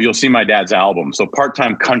 So you'll see my dad's album. So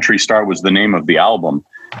part-time country star was the name of the album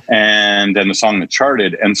and then the song that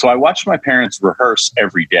charted. And so I watched my parents rehearse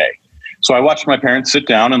every day. So I watched my parents sit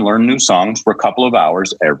down and learn new songs for a couple of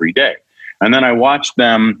hours every day. And then I watched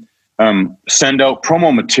them send out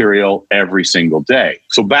promo material every single day.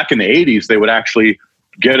 So back in the 80s, they would actually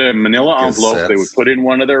get a manila envelope. They would put in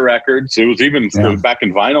one of their records. It was even back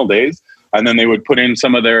in vinyl days. And then they would put in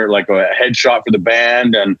some of their, like a headshot for the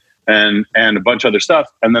band and a bunch of other stuff.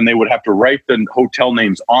 And then they would have to write the hotel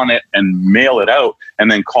names on it and mail it out and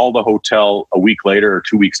then call the hotel a week later or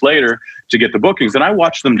 2 weeks later to get the bookings. And I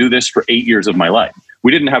watched them do this for 8 years of my life.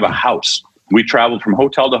 We didn't have a house. We traveled from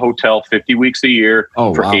hotel to hotel 50 weeks a year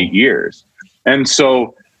for 8 years. And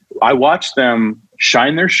so I watched them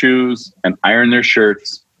shine their shoes and iron their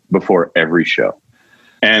shirts before every show.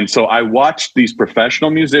 And so I watched these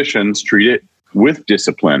professional musicians treat it with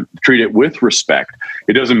discipline, treat it with respect.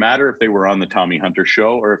 It doesn't matter if they were on the Tommy Hunter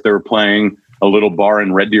show or if they were playing a little bar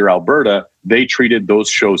in Red Deer, Alberta, they treated those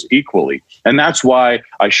shows equally. And that's why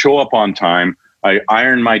I show up on time. I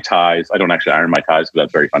iron my ties. I don't actually iron my ties, but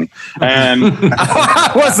that's very funny. And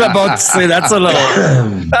I was about to say that's a little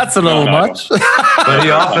much. But he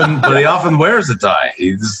often wears a tie.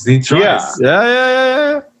 He tries.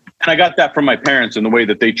 Yeah. And I got that from my parents in the way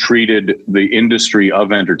that they treated the industry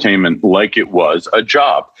of entertainment like it was a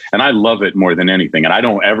job. And I love it more than anything. And I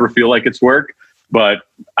don't ever feel like it's work, but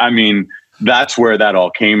I mean, that's where that all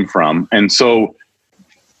came from. And so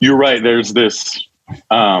you're right. There's this,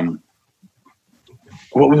 right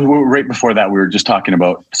before that, we were just talking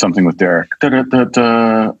about something with Derek.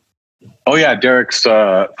 Oh yeah, Derek's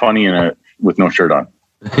funny with no shirt on.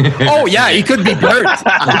 Oh yeah, he could be Bert.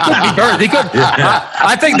 I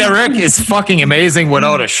think Derek is fucking amazing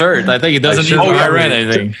without a shirt. I think he doesn't need to wear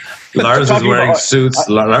anything. Lars is wearing suits.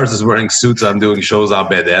 Lars is wearing suits. I'm doing shows on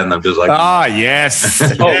bed, and I'm just like, yes.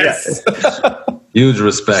 Huge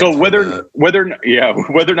respect. So whether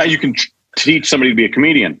or not you can teach somebody to be a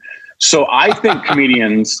comedian. So I think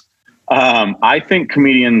comedians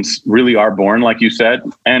really are born, like you said.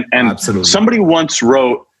 And Absolutely. Somebody once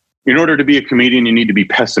wrote, in order to be a comedian, you need to be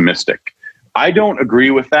pessimistic. I don't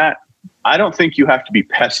agree with that. I don't think you have to be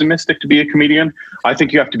pessimistic to be a comedian. I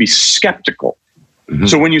think you have to be skeptical. Mm-hmm.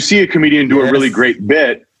 So when you see a comedian do a really great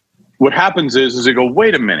bit, what happens is they go,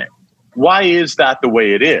 wait a minute, why is that the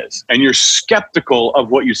way it is? And you're skeptical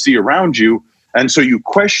of what you see around you. And so you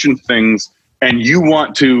question things and you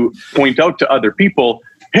want to point out to other people,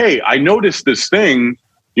 hey, I noticed this thing,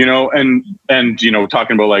 and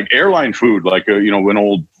talking about like airline food, like, an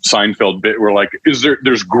old Seinfeld bit where like,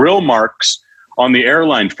 there's grill marks on the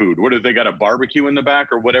airline food. What if they got a barbecue in the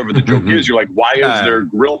back or whatever the joke is? You're like, why is there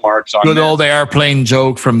grill marks on good there? old airplane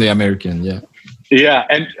joke from the American. Yeah. Yeah.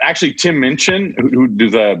 And actually Tim Minchin, who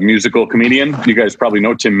does a musical comedian, you guys probably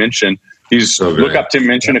know Tim Minchin. He's so look up Tim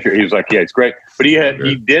Minchin he's like, yeah, it's great. But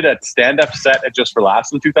he did a stand-up set at Just for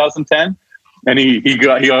Laughs in 2010. And he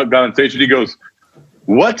got on stage and he goes,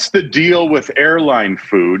 what's the deal with airline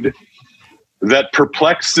food that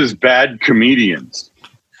perplexes bad comedians?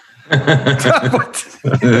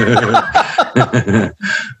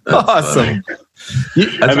 Awesome. I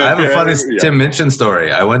have a funny Tim Minchin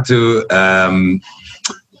story. I went to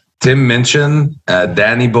Tim Minchin,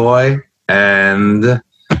 Danny Boy, and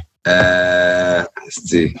let's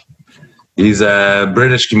see. He's a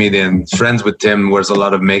British comedian, friends with Tim, wears a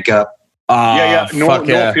lot of makeup. Noel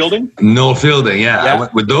Fielding? Noel Fielding, yeah.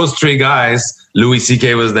 With those three guys, Louis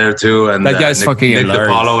C.K. was there too, and that guy's Nick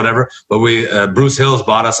DiPaolo, whatever. But Bruce Hills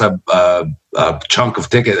bought us a chunk of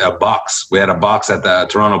a box. We had a box at the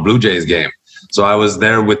Toronto Blue Jays game. So I was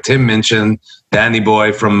there with Tim Minchin, Danny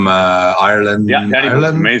Boy from Ireland. Yeah, Danny was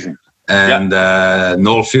amazing. And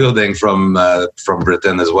Noel Fielding from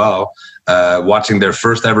Britain as well. Watching their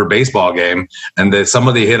first ever baseball game, and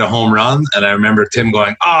somebody hit a home run, and I remember Tim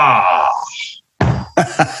going,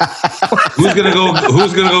 who's gonna go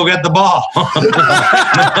get the ball?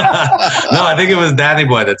 No, I think it was Danny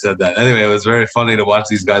Boy that said that. Anyway, it was very funny to watch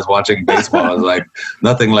these guys watching baseball. I was like,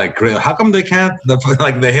 nothing like, how come they can't,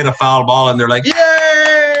 like they hit a foul ball and they're like,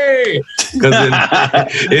 yay! Because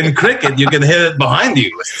in cricket, you can hit it behind you.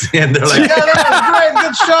 And they're like, yeah, that was great,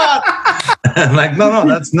 good shot. I'm like, no,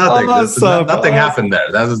 that's nothing. Nothing happened there.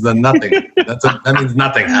 That was the nothing. That means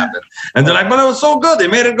nothing happened. And they're like, but it was so good. They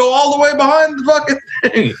made it go all the way behind the fucking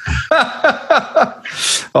thing.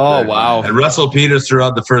 Oh, wow. And Russell Peters threw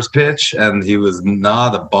out the first pitch, and he was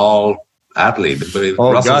not a ball athlete. But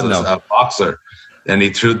Russell was a boxer. And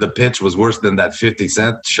he threw the pitch was worse than that 50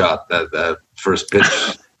 Cent shot, that first pitch.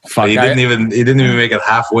 He didn't even make it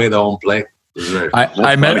halfway the home plate.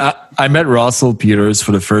 I met Russell Peters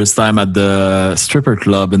for the first time at the stripper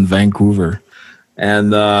club in Vancouver,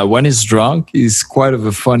 and when he's drunk, he's quite of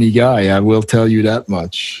a funny guy. I will tell you that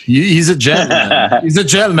much. He's a gentleman. He's a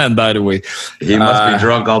gentleman, by the way. He must be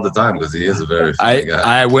drunk all the time because he is a very funny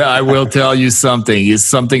guy. I will tell you something. He's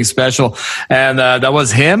something special, and that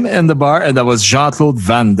was him in the bar, and that was Jean-Claude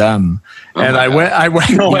Van Damme. And I went,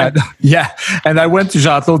 and I went to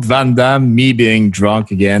Jean-Claude Van Damme, me being drunk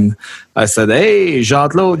again. I said, hey,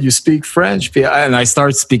 Jean-Claude, you speak French? And I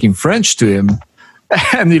started speaking French to him.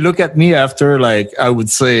 And he looked at me after, like, I would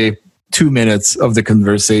say 2 minutes of the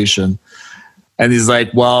conversation. And he's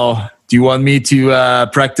like, well, do you want me to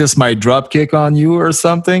practice my drop kick on you or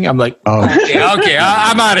something? I'm like, okay,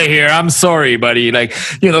 I'm out of here. I'm sorry, buddy. Like,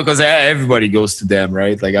 because everybody goes to them,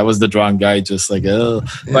 right? Like, I was the drunk guy, just like, oh.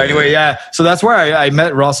 Yeah. But anyway, yeah. So that's where I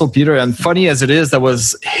met Russell Peter. And funny as it is, that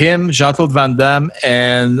was him, Jean-Claude Van Damme,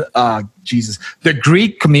 and the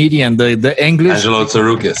Greek comedian, the English. Angelo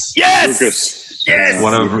Tsaroukis. Yes!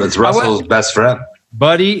 It's Russell's best friend.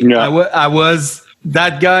 Buddy, yeah. I was...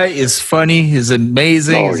 That guy is funny. He's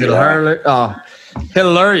amazing.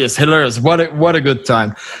 Hilarious. What a good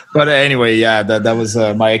time. But anyway, yeah, that was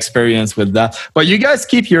my experience with that. But you guys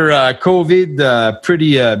keep your COVID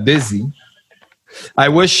pretty busy. I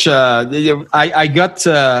wish I got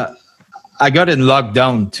in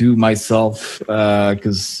lockdown too myself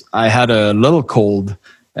because I had a little cold,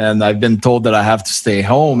 and I've been told that I have to stay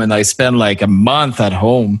home, and I spent like a month at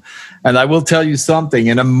home. And I will tell you something,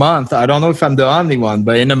 in a month, I don't know if I'm the only one,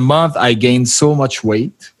 but in a month, I gained so much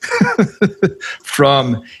weight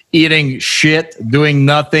from eating shit, doing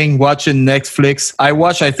nothing, watching Netflix. I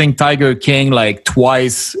watched, I think, Tiger King like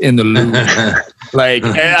twice in the loop.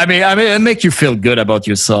 I mean, it makes you feel good about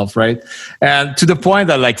yourself, right? And to the point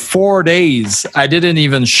that like 4 days, I didn't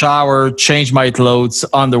even shower, change my clothes,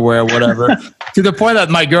 underwear, whatever. to the point that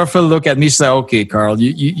my girlfriend looked at me. She said, "Okay, Carl,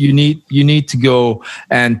 you need to go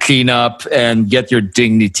and clean up and get your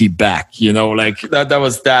dignity back." Like that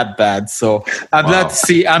was that bad. So I'm glad to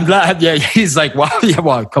see. I'm glad. Yeah, he's like, "Wow, yeah,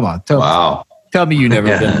 well, come on, tell me you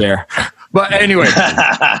never been there." But anyway,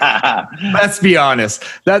 let's be honest.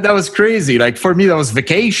 That was crazy. Like for me, that was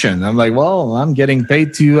vacation. I'm like, well, I'm getting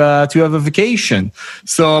paid to have a vacation.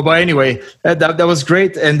 So, but anyway, that was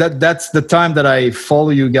great. And that's the time that I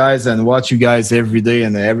follow you guys and watch you guys every day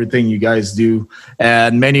and everything you guys do,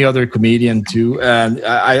 and many other comedians too. And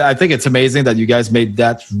I think it's amazing that you guys made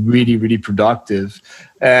that really, really productive.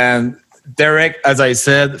 And Derek, as I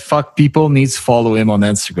said, fuck people needs to follow him on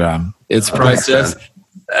Instagram. It's priceless.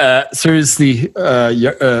 Seriously,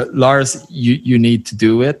 Lars, you need to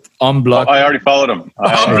do it. Unblock. I already followed him.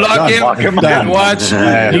 Unblock him and watch.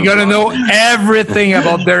 You're gonna know everything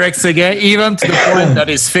about Derek Seguin, even to the point that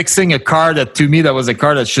he's fixing a car that, to me, that was a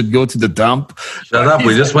car that should go to the dump. Shut up!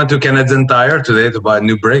 We just went to Canadian Tire today to buy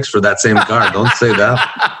new brakes for that same car. Don't say that.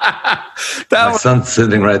 My son's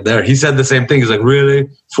sitting right there. He said the same thing. He's like, "Really?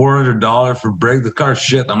 $400 for brake? The car's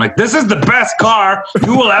shit." I'm like, "This is the best car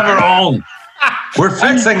you will ever own." We're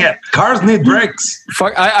fixing it. Cars need brakes.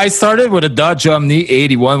 Fuck! I started with a Dodge Omni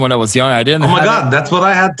 81 when I was young. I didn't. Oh my god, that's what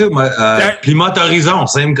I had too. My Plymouth Horizon,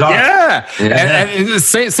 same car. Yeah. And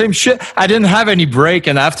same shit. I didn't have any brake,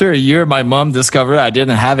 and after a year, my mom discovered I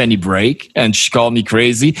didn't have any brake, and she called me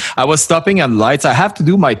crazy. I was stopping at lights. I have to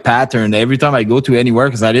do my pattern every time I go to anywhere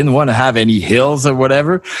because I didn't want to have any hills or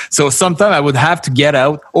whatever. So sometimes I would have to get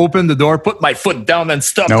out, open the door, put my foot down, and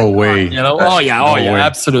stop. No way. Oh yeah,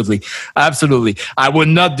 absolutely. I would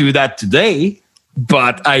not do that today,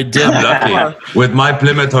 but I did. Lucky. With my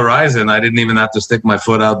Plymouth Horizon, I didn't even have to stick my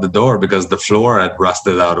foot out the door because the floor had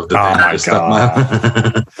rusted out of the thing. My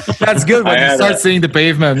God. That's good when you start seeing the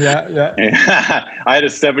pavement. Yeah. I had a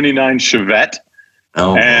 79 Chevette.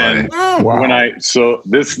 Oh, and boy.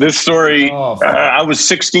 This story, I was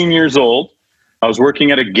 16 years old. I was working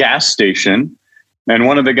at a gas station, and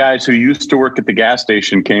one of the guys who used to work at the gas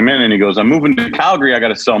station came in and he goes, "I'm moving to Calgary. I got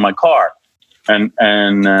to sell my car." And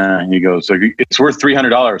he goes, "It's worth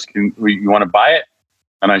 $300. You want to buy it?"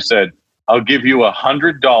 And I said, "I'll give you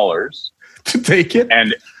 $100 to take it,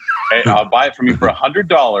 and I'll buy it from you for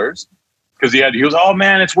 $100." Because he goes, "Oh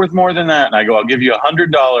man, it's worth more than that." And I go, "I'll give you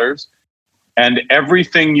 $100 and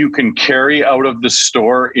everything you can carry out of the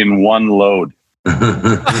store in one load."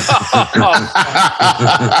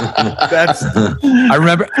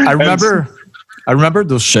 I remember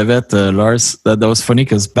those Chevette, Lars. That was funny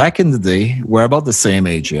because back in the day, we're about the same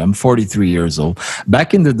age. I'm 43 years old.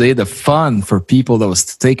 Back in the day, the fun for people that was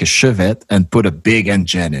to take a Chevette and put a big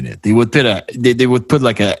engine in it. They would put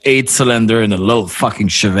like a 8-cylinder in a little fucking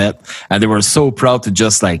Chevette, and they were so proud to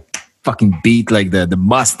just like fucking beat like the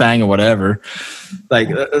Mustang or whatever. Like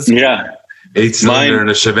yeah. 8-cylinder in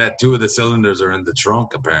a Chevette. 2 of the cylinders are in the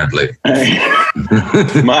trunk, apparently.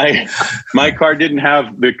 My car didn't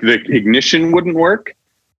have the ignition wouldn't work.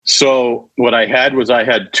 So what I had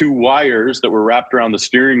 2 wires that were wrapped around the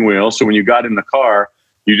steering wheel. So when you got in the car,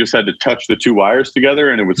 you just had to touch the 2 wires together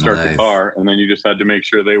and it would start the car. And then you just had to make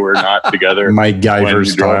sure they were not together. MacGyver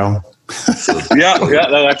style. Yeah.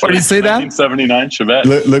 That's what do you say that? 1979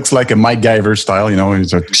 Chevette. Looks like a MacGyver style,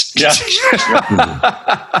 He's like, yeah,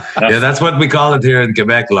 that's what we call it here in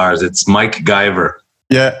Quebec, Lars. It's Mike Guyver.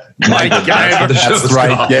 Yeah, Mike Guyver. That's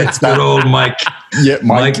right. Called. Yeah, it's good old Mike. Yeah,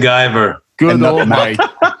 Mike Guyver. Good old Mike.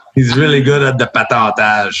 He's really good at the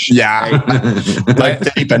patentage. Yeah, like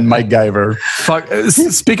tape and Mike Guyver. Fuck.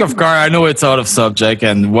 Speak of car, I know it's out of subject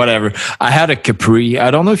and whatever. I had a Capri.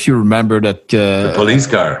 I don't know if you remember that. The police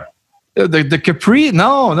car. The Capri?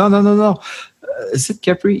 No. Is it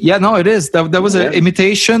Capri? Yeah, no, it is. That was an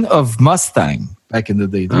imitation of Mustang back in the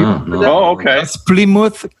day. Do you remember that? Oh, okay. It's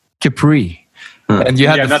Plymouth Capri. And you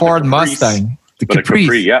had the Ford Mustang. The Capri.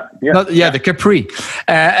 The Capri.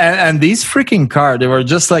 And these freaking cars, they were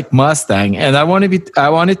just like Mustang. And I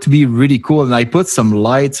wanted to be really cool. And I put some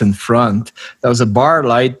lights in front. That was a bar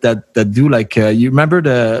light that do like, you remember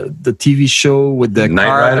the TV show with the Knight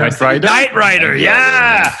Rider? Knight Rider,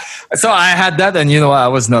 yeah. So I had that, and I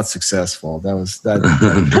was not successful. That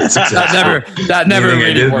never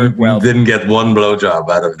really worked well. Didn't get one blowjob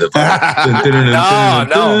out of the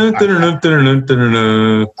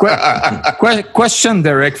No. Question,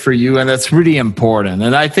 Derek, for you, and that's really important,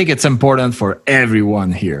 and I think it's important for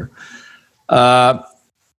everyone here. The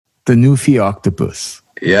Newfie octopus.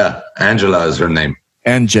 Yeah, Angela is her name.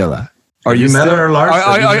 Angela. Are you met her, Lars?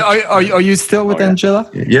 Are you still with Angela?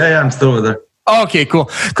 Yeah, I'm still with her. Okay, cool.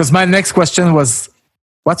 Because my next question was,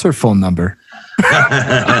 what's her phone number?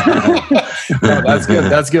 No, that's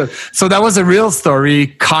good. That's good. So that was a real story,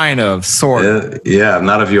 kind of, sort of. Yeah,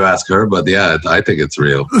 not if you ask her, but yeah, I think it's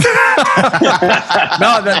real.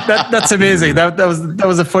 No, that's amazing. That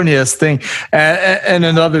was the funniest thing. And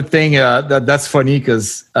another thing that's funny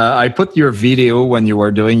because I put your video when you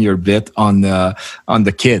were doing your bit on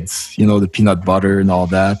the kids, the peanut butter and all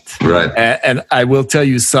that. Right. And I will tell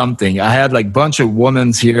you something. I had like a bunch of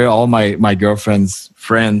women's here, all my girlfriend's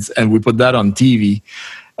friends, and we put that on TV.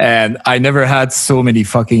 And I never had so many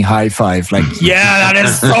fucking high five. Like, yeah, that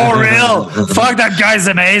is so real. Fuck, that guy's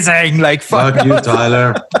amazing. Like, fuck you,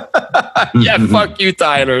 Tyler. Yeah, fuck you,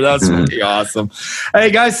 Tyler. That's fucking awesome. Hey,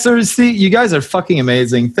 guys, seriously, you guys are fucking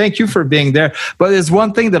amazing. Thank you for being there. But there's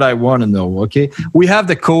one thing that I want to know, okay? We have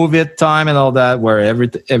the COVID time and all that where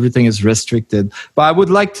everything is restricted. But I would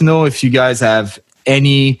like to know if you guys have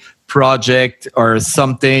any project or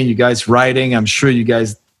something you guys writing. I'm sure you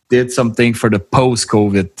guys did something for the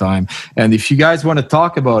post-COVID time. And if you guys want to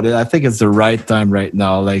talk about it, I think it's the right time right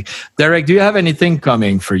now. Like, Derek, do you have anything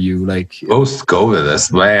coming for you? Like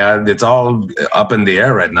post-COVID, it's all up in the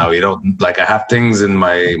air right now. I have things in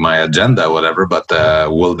my agenda, whatever, but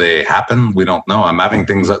will they happen? We don't know. I'm having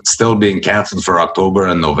things still being canceled for October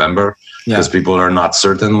and November because people are not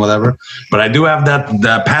certain, whatever. But I do have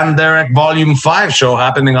the Pan Derek Volume 5 show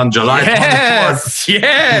happening on July 24th.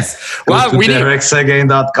 Yes. Wow, we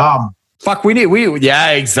DerekSegain.com. Fuck,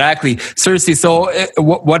 yeah, exactly. Seriously, so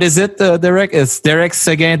what is it, Derek? It's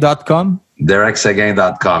DerekSegain.com?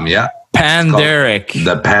 DerekSegain.com, yeah. Pan Derek.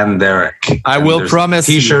 The Pan Derek. I will promise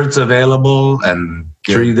T-shirts available and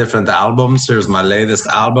 3 different albums. Here's my latest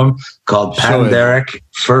album called Pan Derek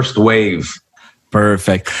First Wave.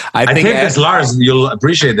 Perfect. I think this, Lars, you'll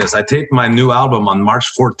appreciate this. I taped my new album on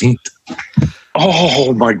March 14th.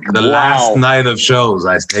 Oh my God. The last night of shows,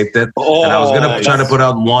 I taped it. And I was going to try to put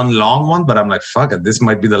out one long one, but I'm like, fuck it. This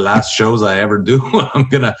might be the last shows I ever do. I'm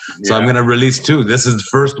going to release 2. This is the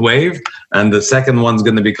first wave. And the second one's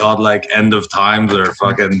going to be called like End of Times or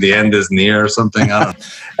fucking The End is Near or something. I don't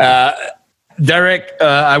know. Derek,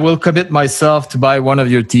 I will commit myself to buy one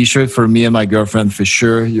of your t-shirts for me and my girlfriend for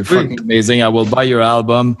sure. You're fucking amazing. I will buy your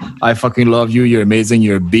album. I fucking love you. You're amazing.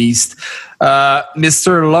 You're a beast.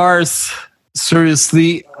 Mr. Lars,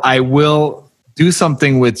 seriously, I will do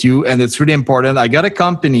something with you, and it's really important. I got a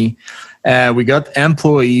company, and we got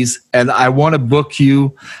employees, and I want to book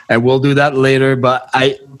you, and we'll do that later, but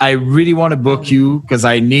I really want to book you because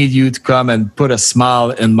I need you to come and put a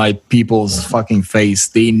smile in my people's fucking face.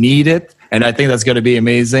 They need it. And I think that's going to be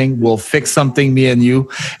amazing. We'll fix something, me and you.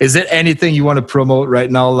 Is there anything you want to promote right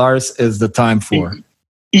now, Lars? Is the time for?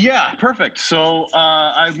 Yeah, perfect. So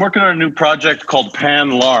I'm working on a new project called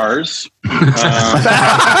Pan Lars. I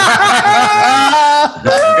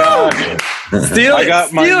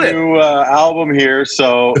got my new album here.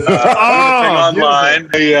 So everything online.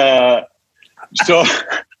 Go.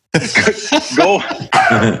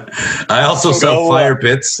 I also sell fire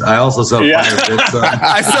pits. I sell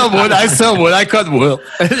wood. I cut wood.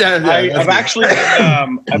 I've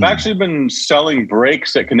actually been selling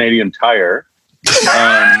brakes at Canadian Tire.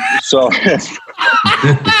 Wow,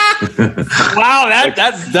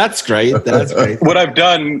 that's great. That's great. What I've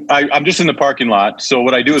done, I'm just in the parking lot. So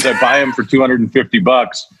what I do is I buy them for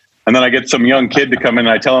 $250, and then I get some young kid to come in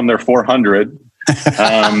and I tell them they're $400.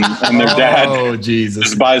 And their dad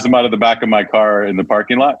just buys them out of the back of my car in the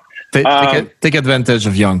parking lot. Take advantage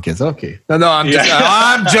of young kids. Okay. No, I'm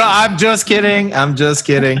just kidding. I'm just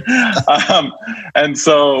kidding. And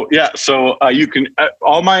so, you can,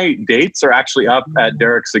 all my dates are actually up at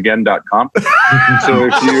DerekSegain.com. So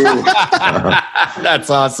if you, that's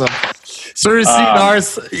awesome. Seriously,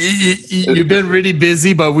 Lars, you've been really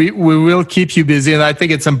busy, but we will keep you busy. And I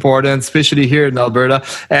think it's important, especially here in Alberta.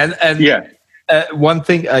 And one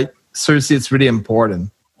thing, seriously, it's really important.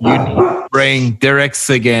 You need to bring Derek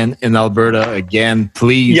Seguin in Alberta again,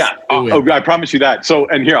 please. Yeah, I promise you that. So,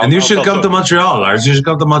 and here, you should come to Montreal, Lars. You should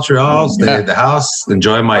come to Montreal, stay at the house,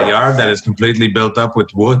 enjoy my yard that is completely built up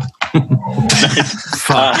with wood.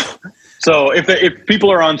 So, if people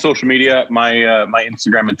are on social media, my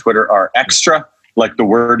Instagram and Twitter are extra, like the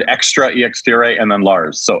word extra, EXTRA, and then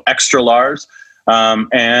Lars. So, extra Lars.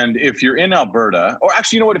 And if you're in Alberta, or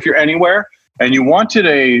actually, you know what? If you're anywhere, and you wanted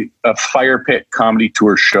a fire pit comedy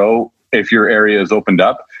tour show, if your area is opened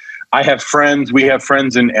up, we have friends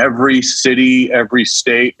in every city, every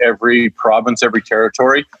state, every province, every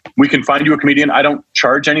territory. We can find you a comedian. I don't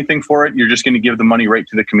charge anything for it. You're just going to give the money right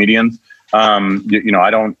to the comedians. I'm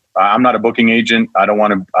not a booking agent. I don't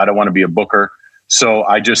want to be a booker. So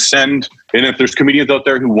I just send, and if there's comedians out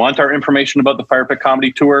there who want our information about the fire pit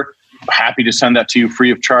comedy tour, happy to send that to you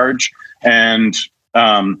free of charge. and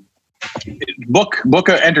book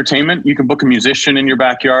a entertainment. You can book a musician in your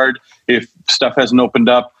backyard if stuff hasn't opened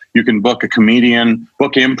up. You can book a comedian,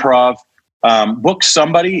 book improv, book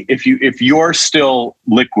somebody. If you're still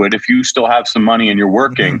liquid, if you still have some money and you're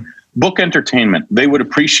working, book entertainment. They would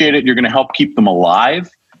appreciate it. You're going to help keep them alive.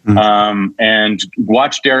 And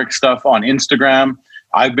watch Derek's stuff on Instagram.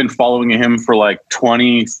 I've been following him for like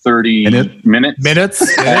 20, 30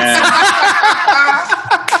 minutes.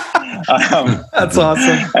 That's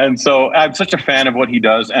awesome. And so I'm such a fan of what he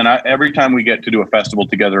does. And every time we get to do a festival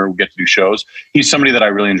together, we get to do shows, he's somebody that I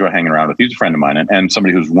really enjoy hanging around with. He's a friend of mine and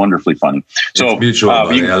somebody who's wonderfully funny. So it's mutual,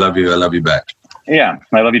 buddy. I love you. I love you back. Yeah,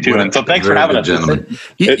 I love you too. And so thanks for having us.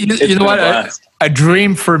 You know what? A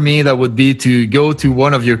dream for me that would be to go to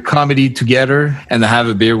one of your comedy together and have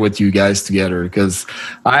a beer with you guys together, because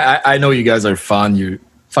I know you guys are fun. You're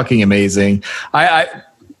fucking amazing. I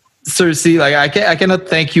seriously, like I cannot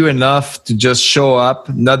thank you enough to just show up,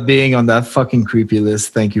 not being on that fucking creepy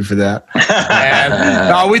list. Thank you for that.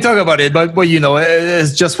 And, we talk about it, but you know,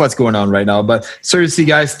 it's just what's going on right now. But seriously,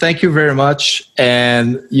 guys, thank you very much.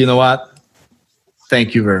 And you know what?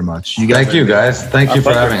 Thank you very much. Thank you, guys. Thank you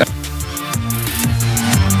for having us.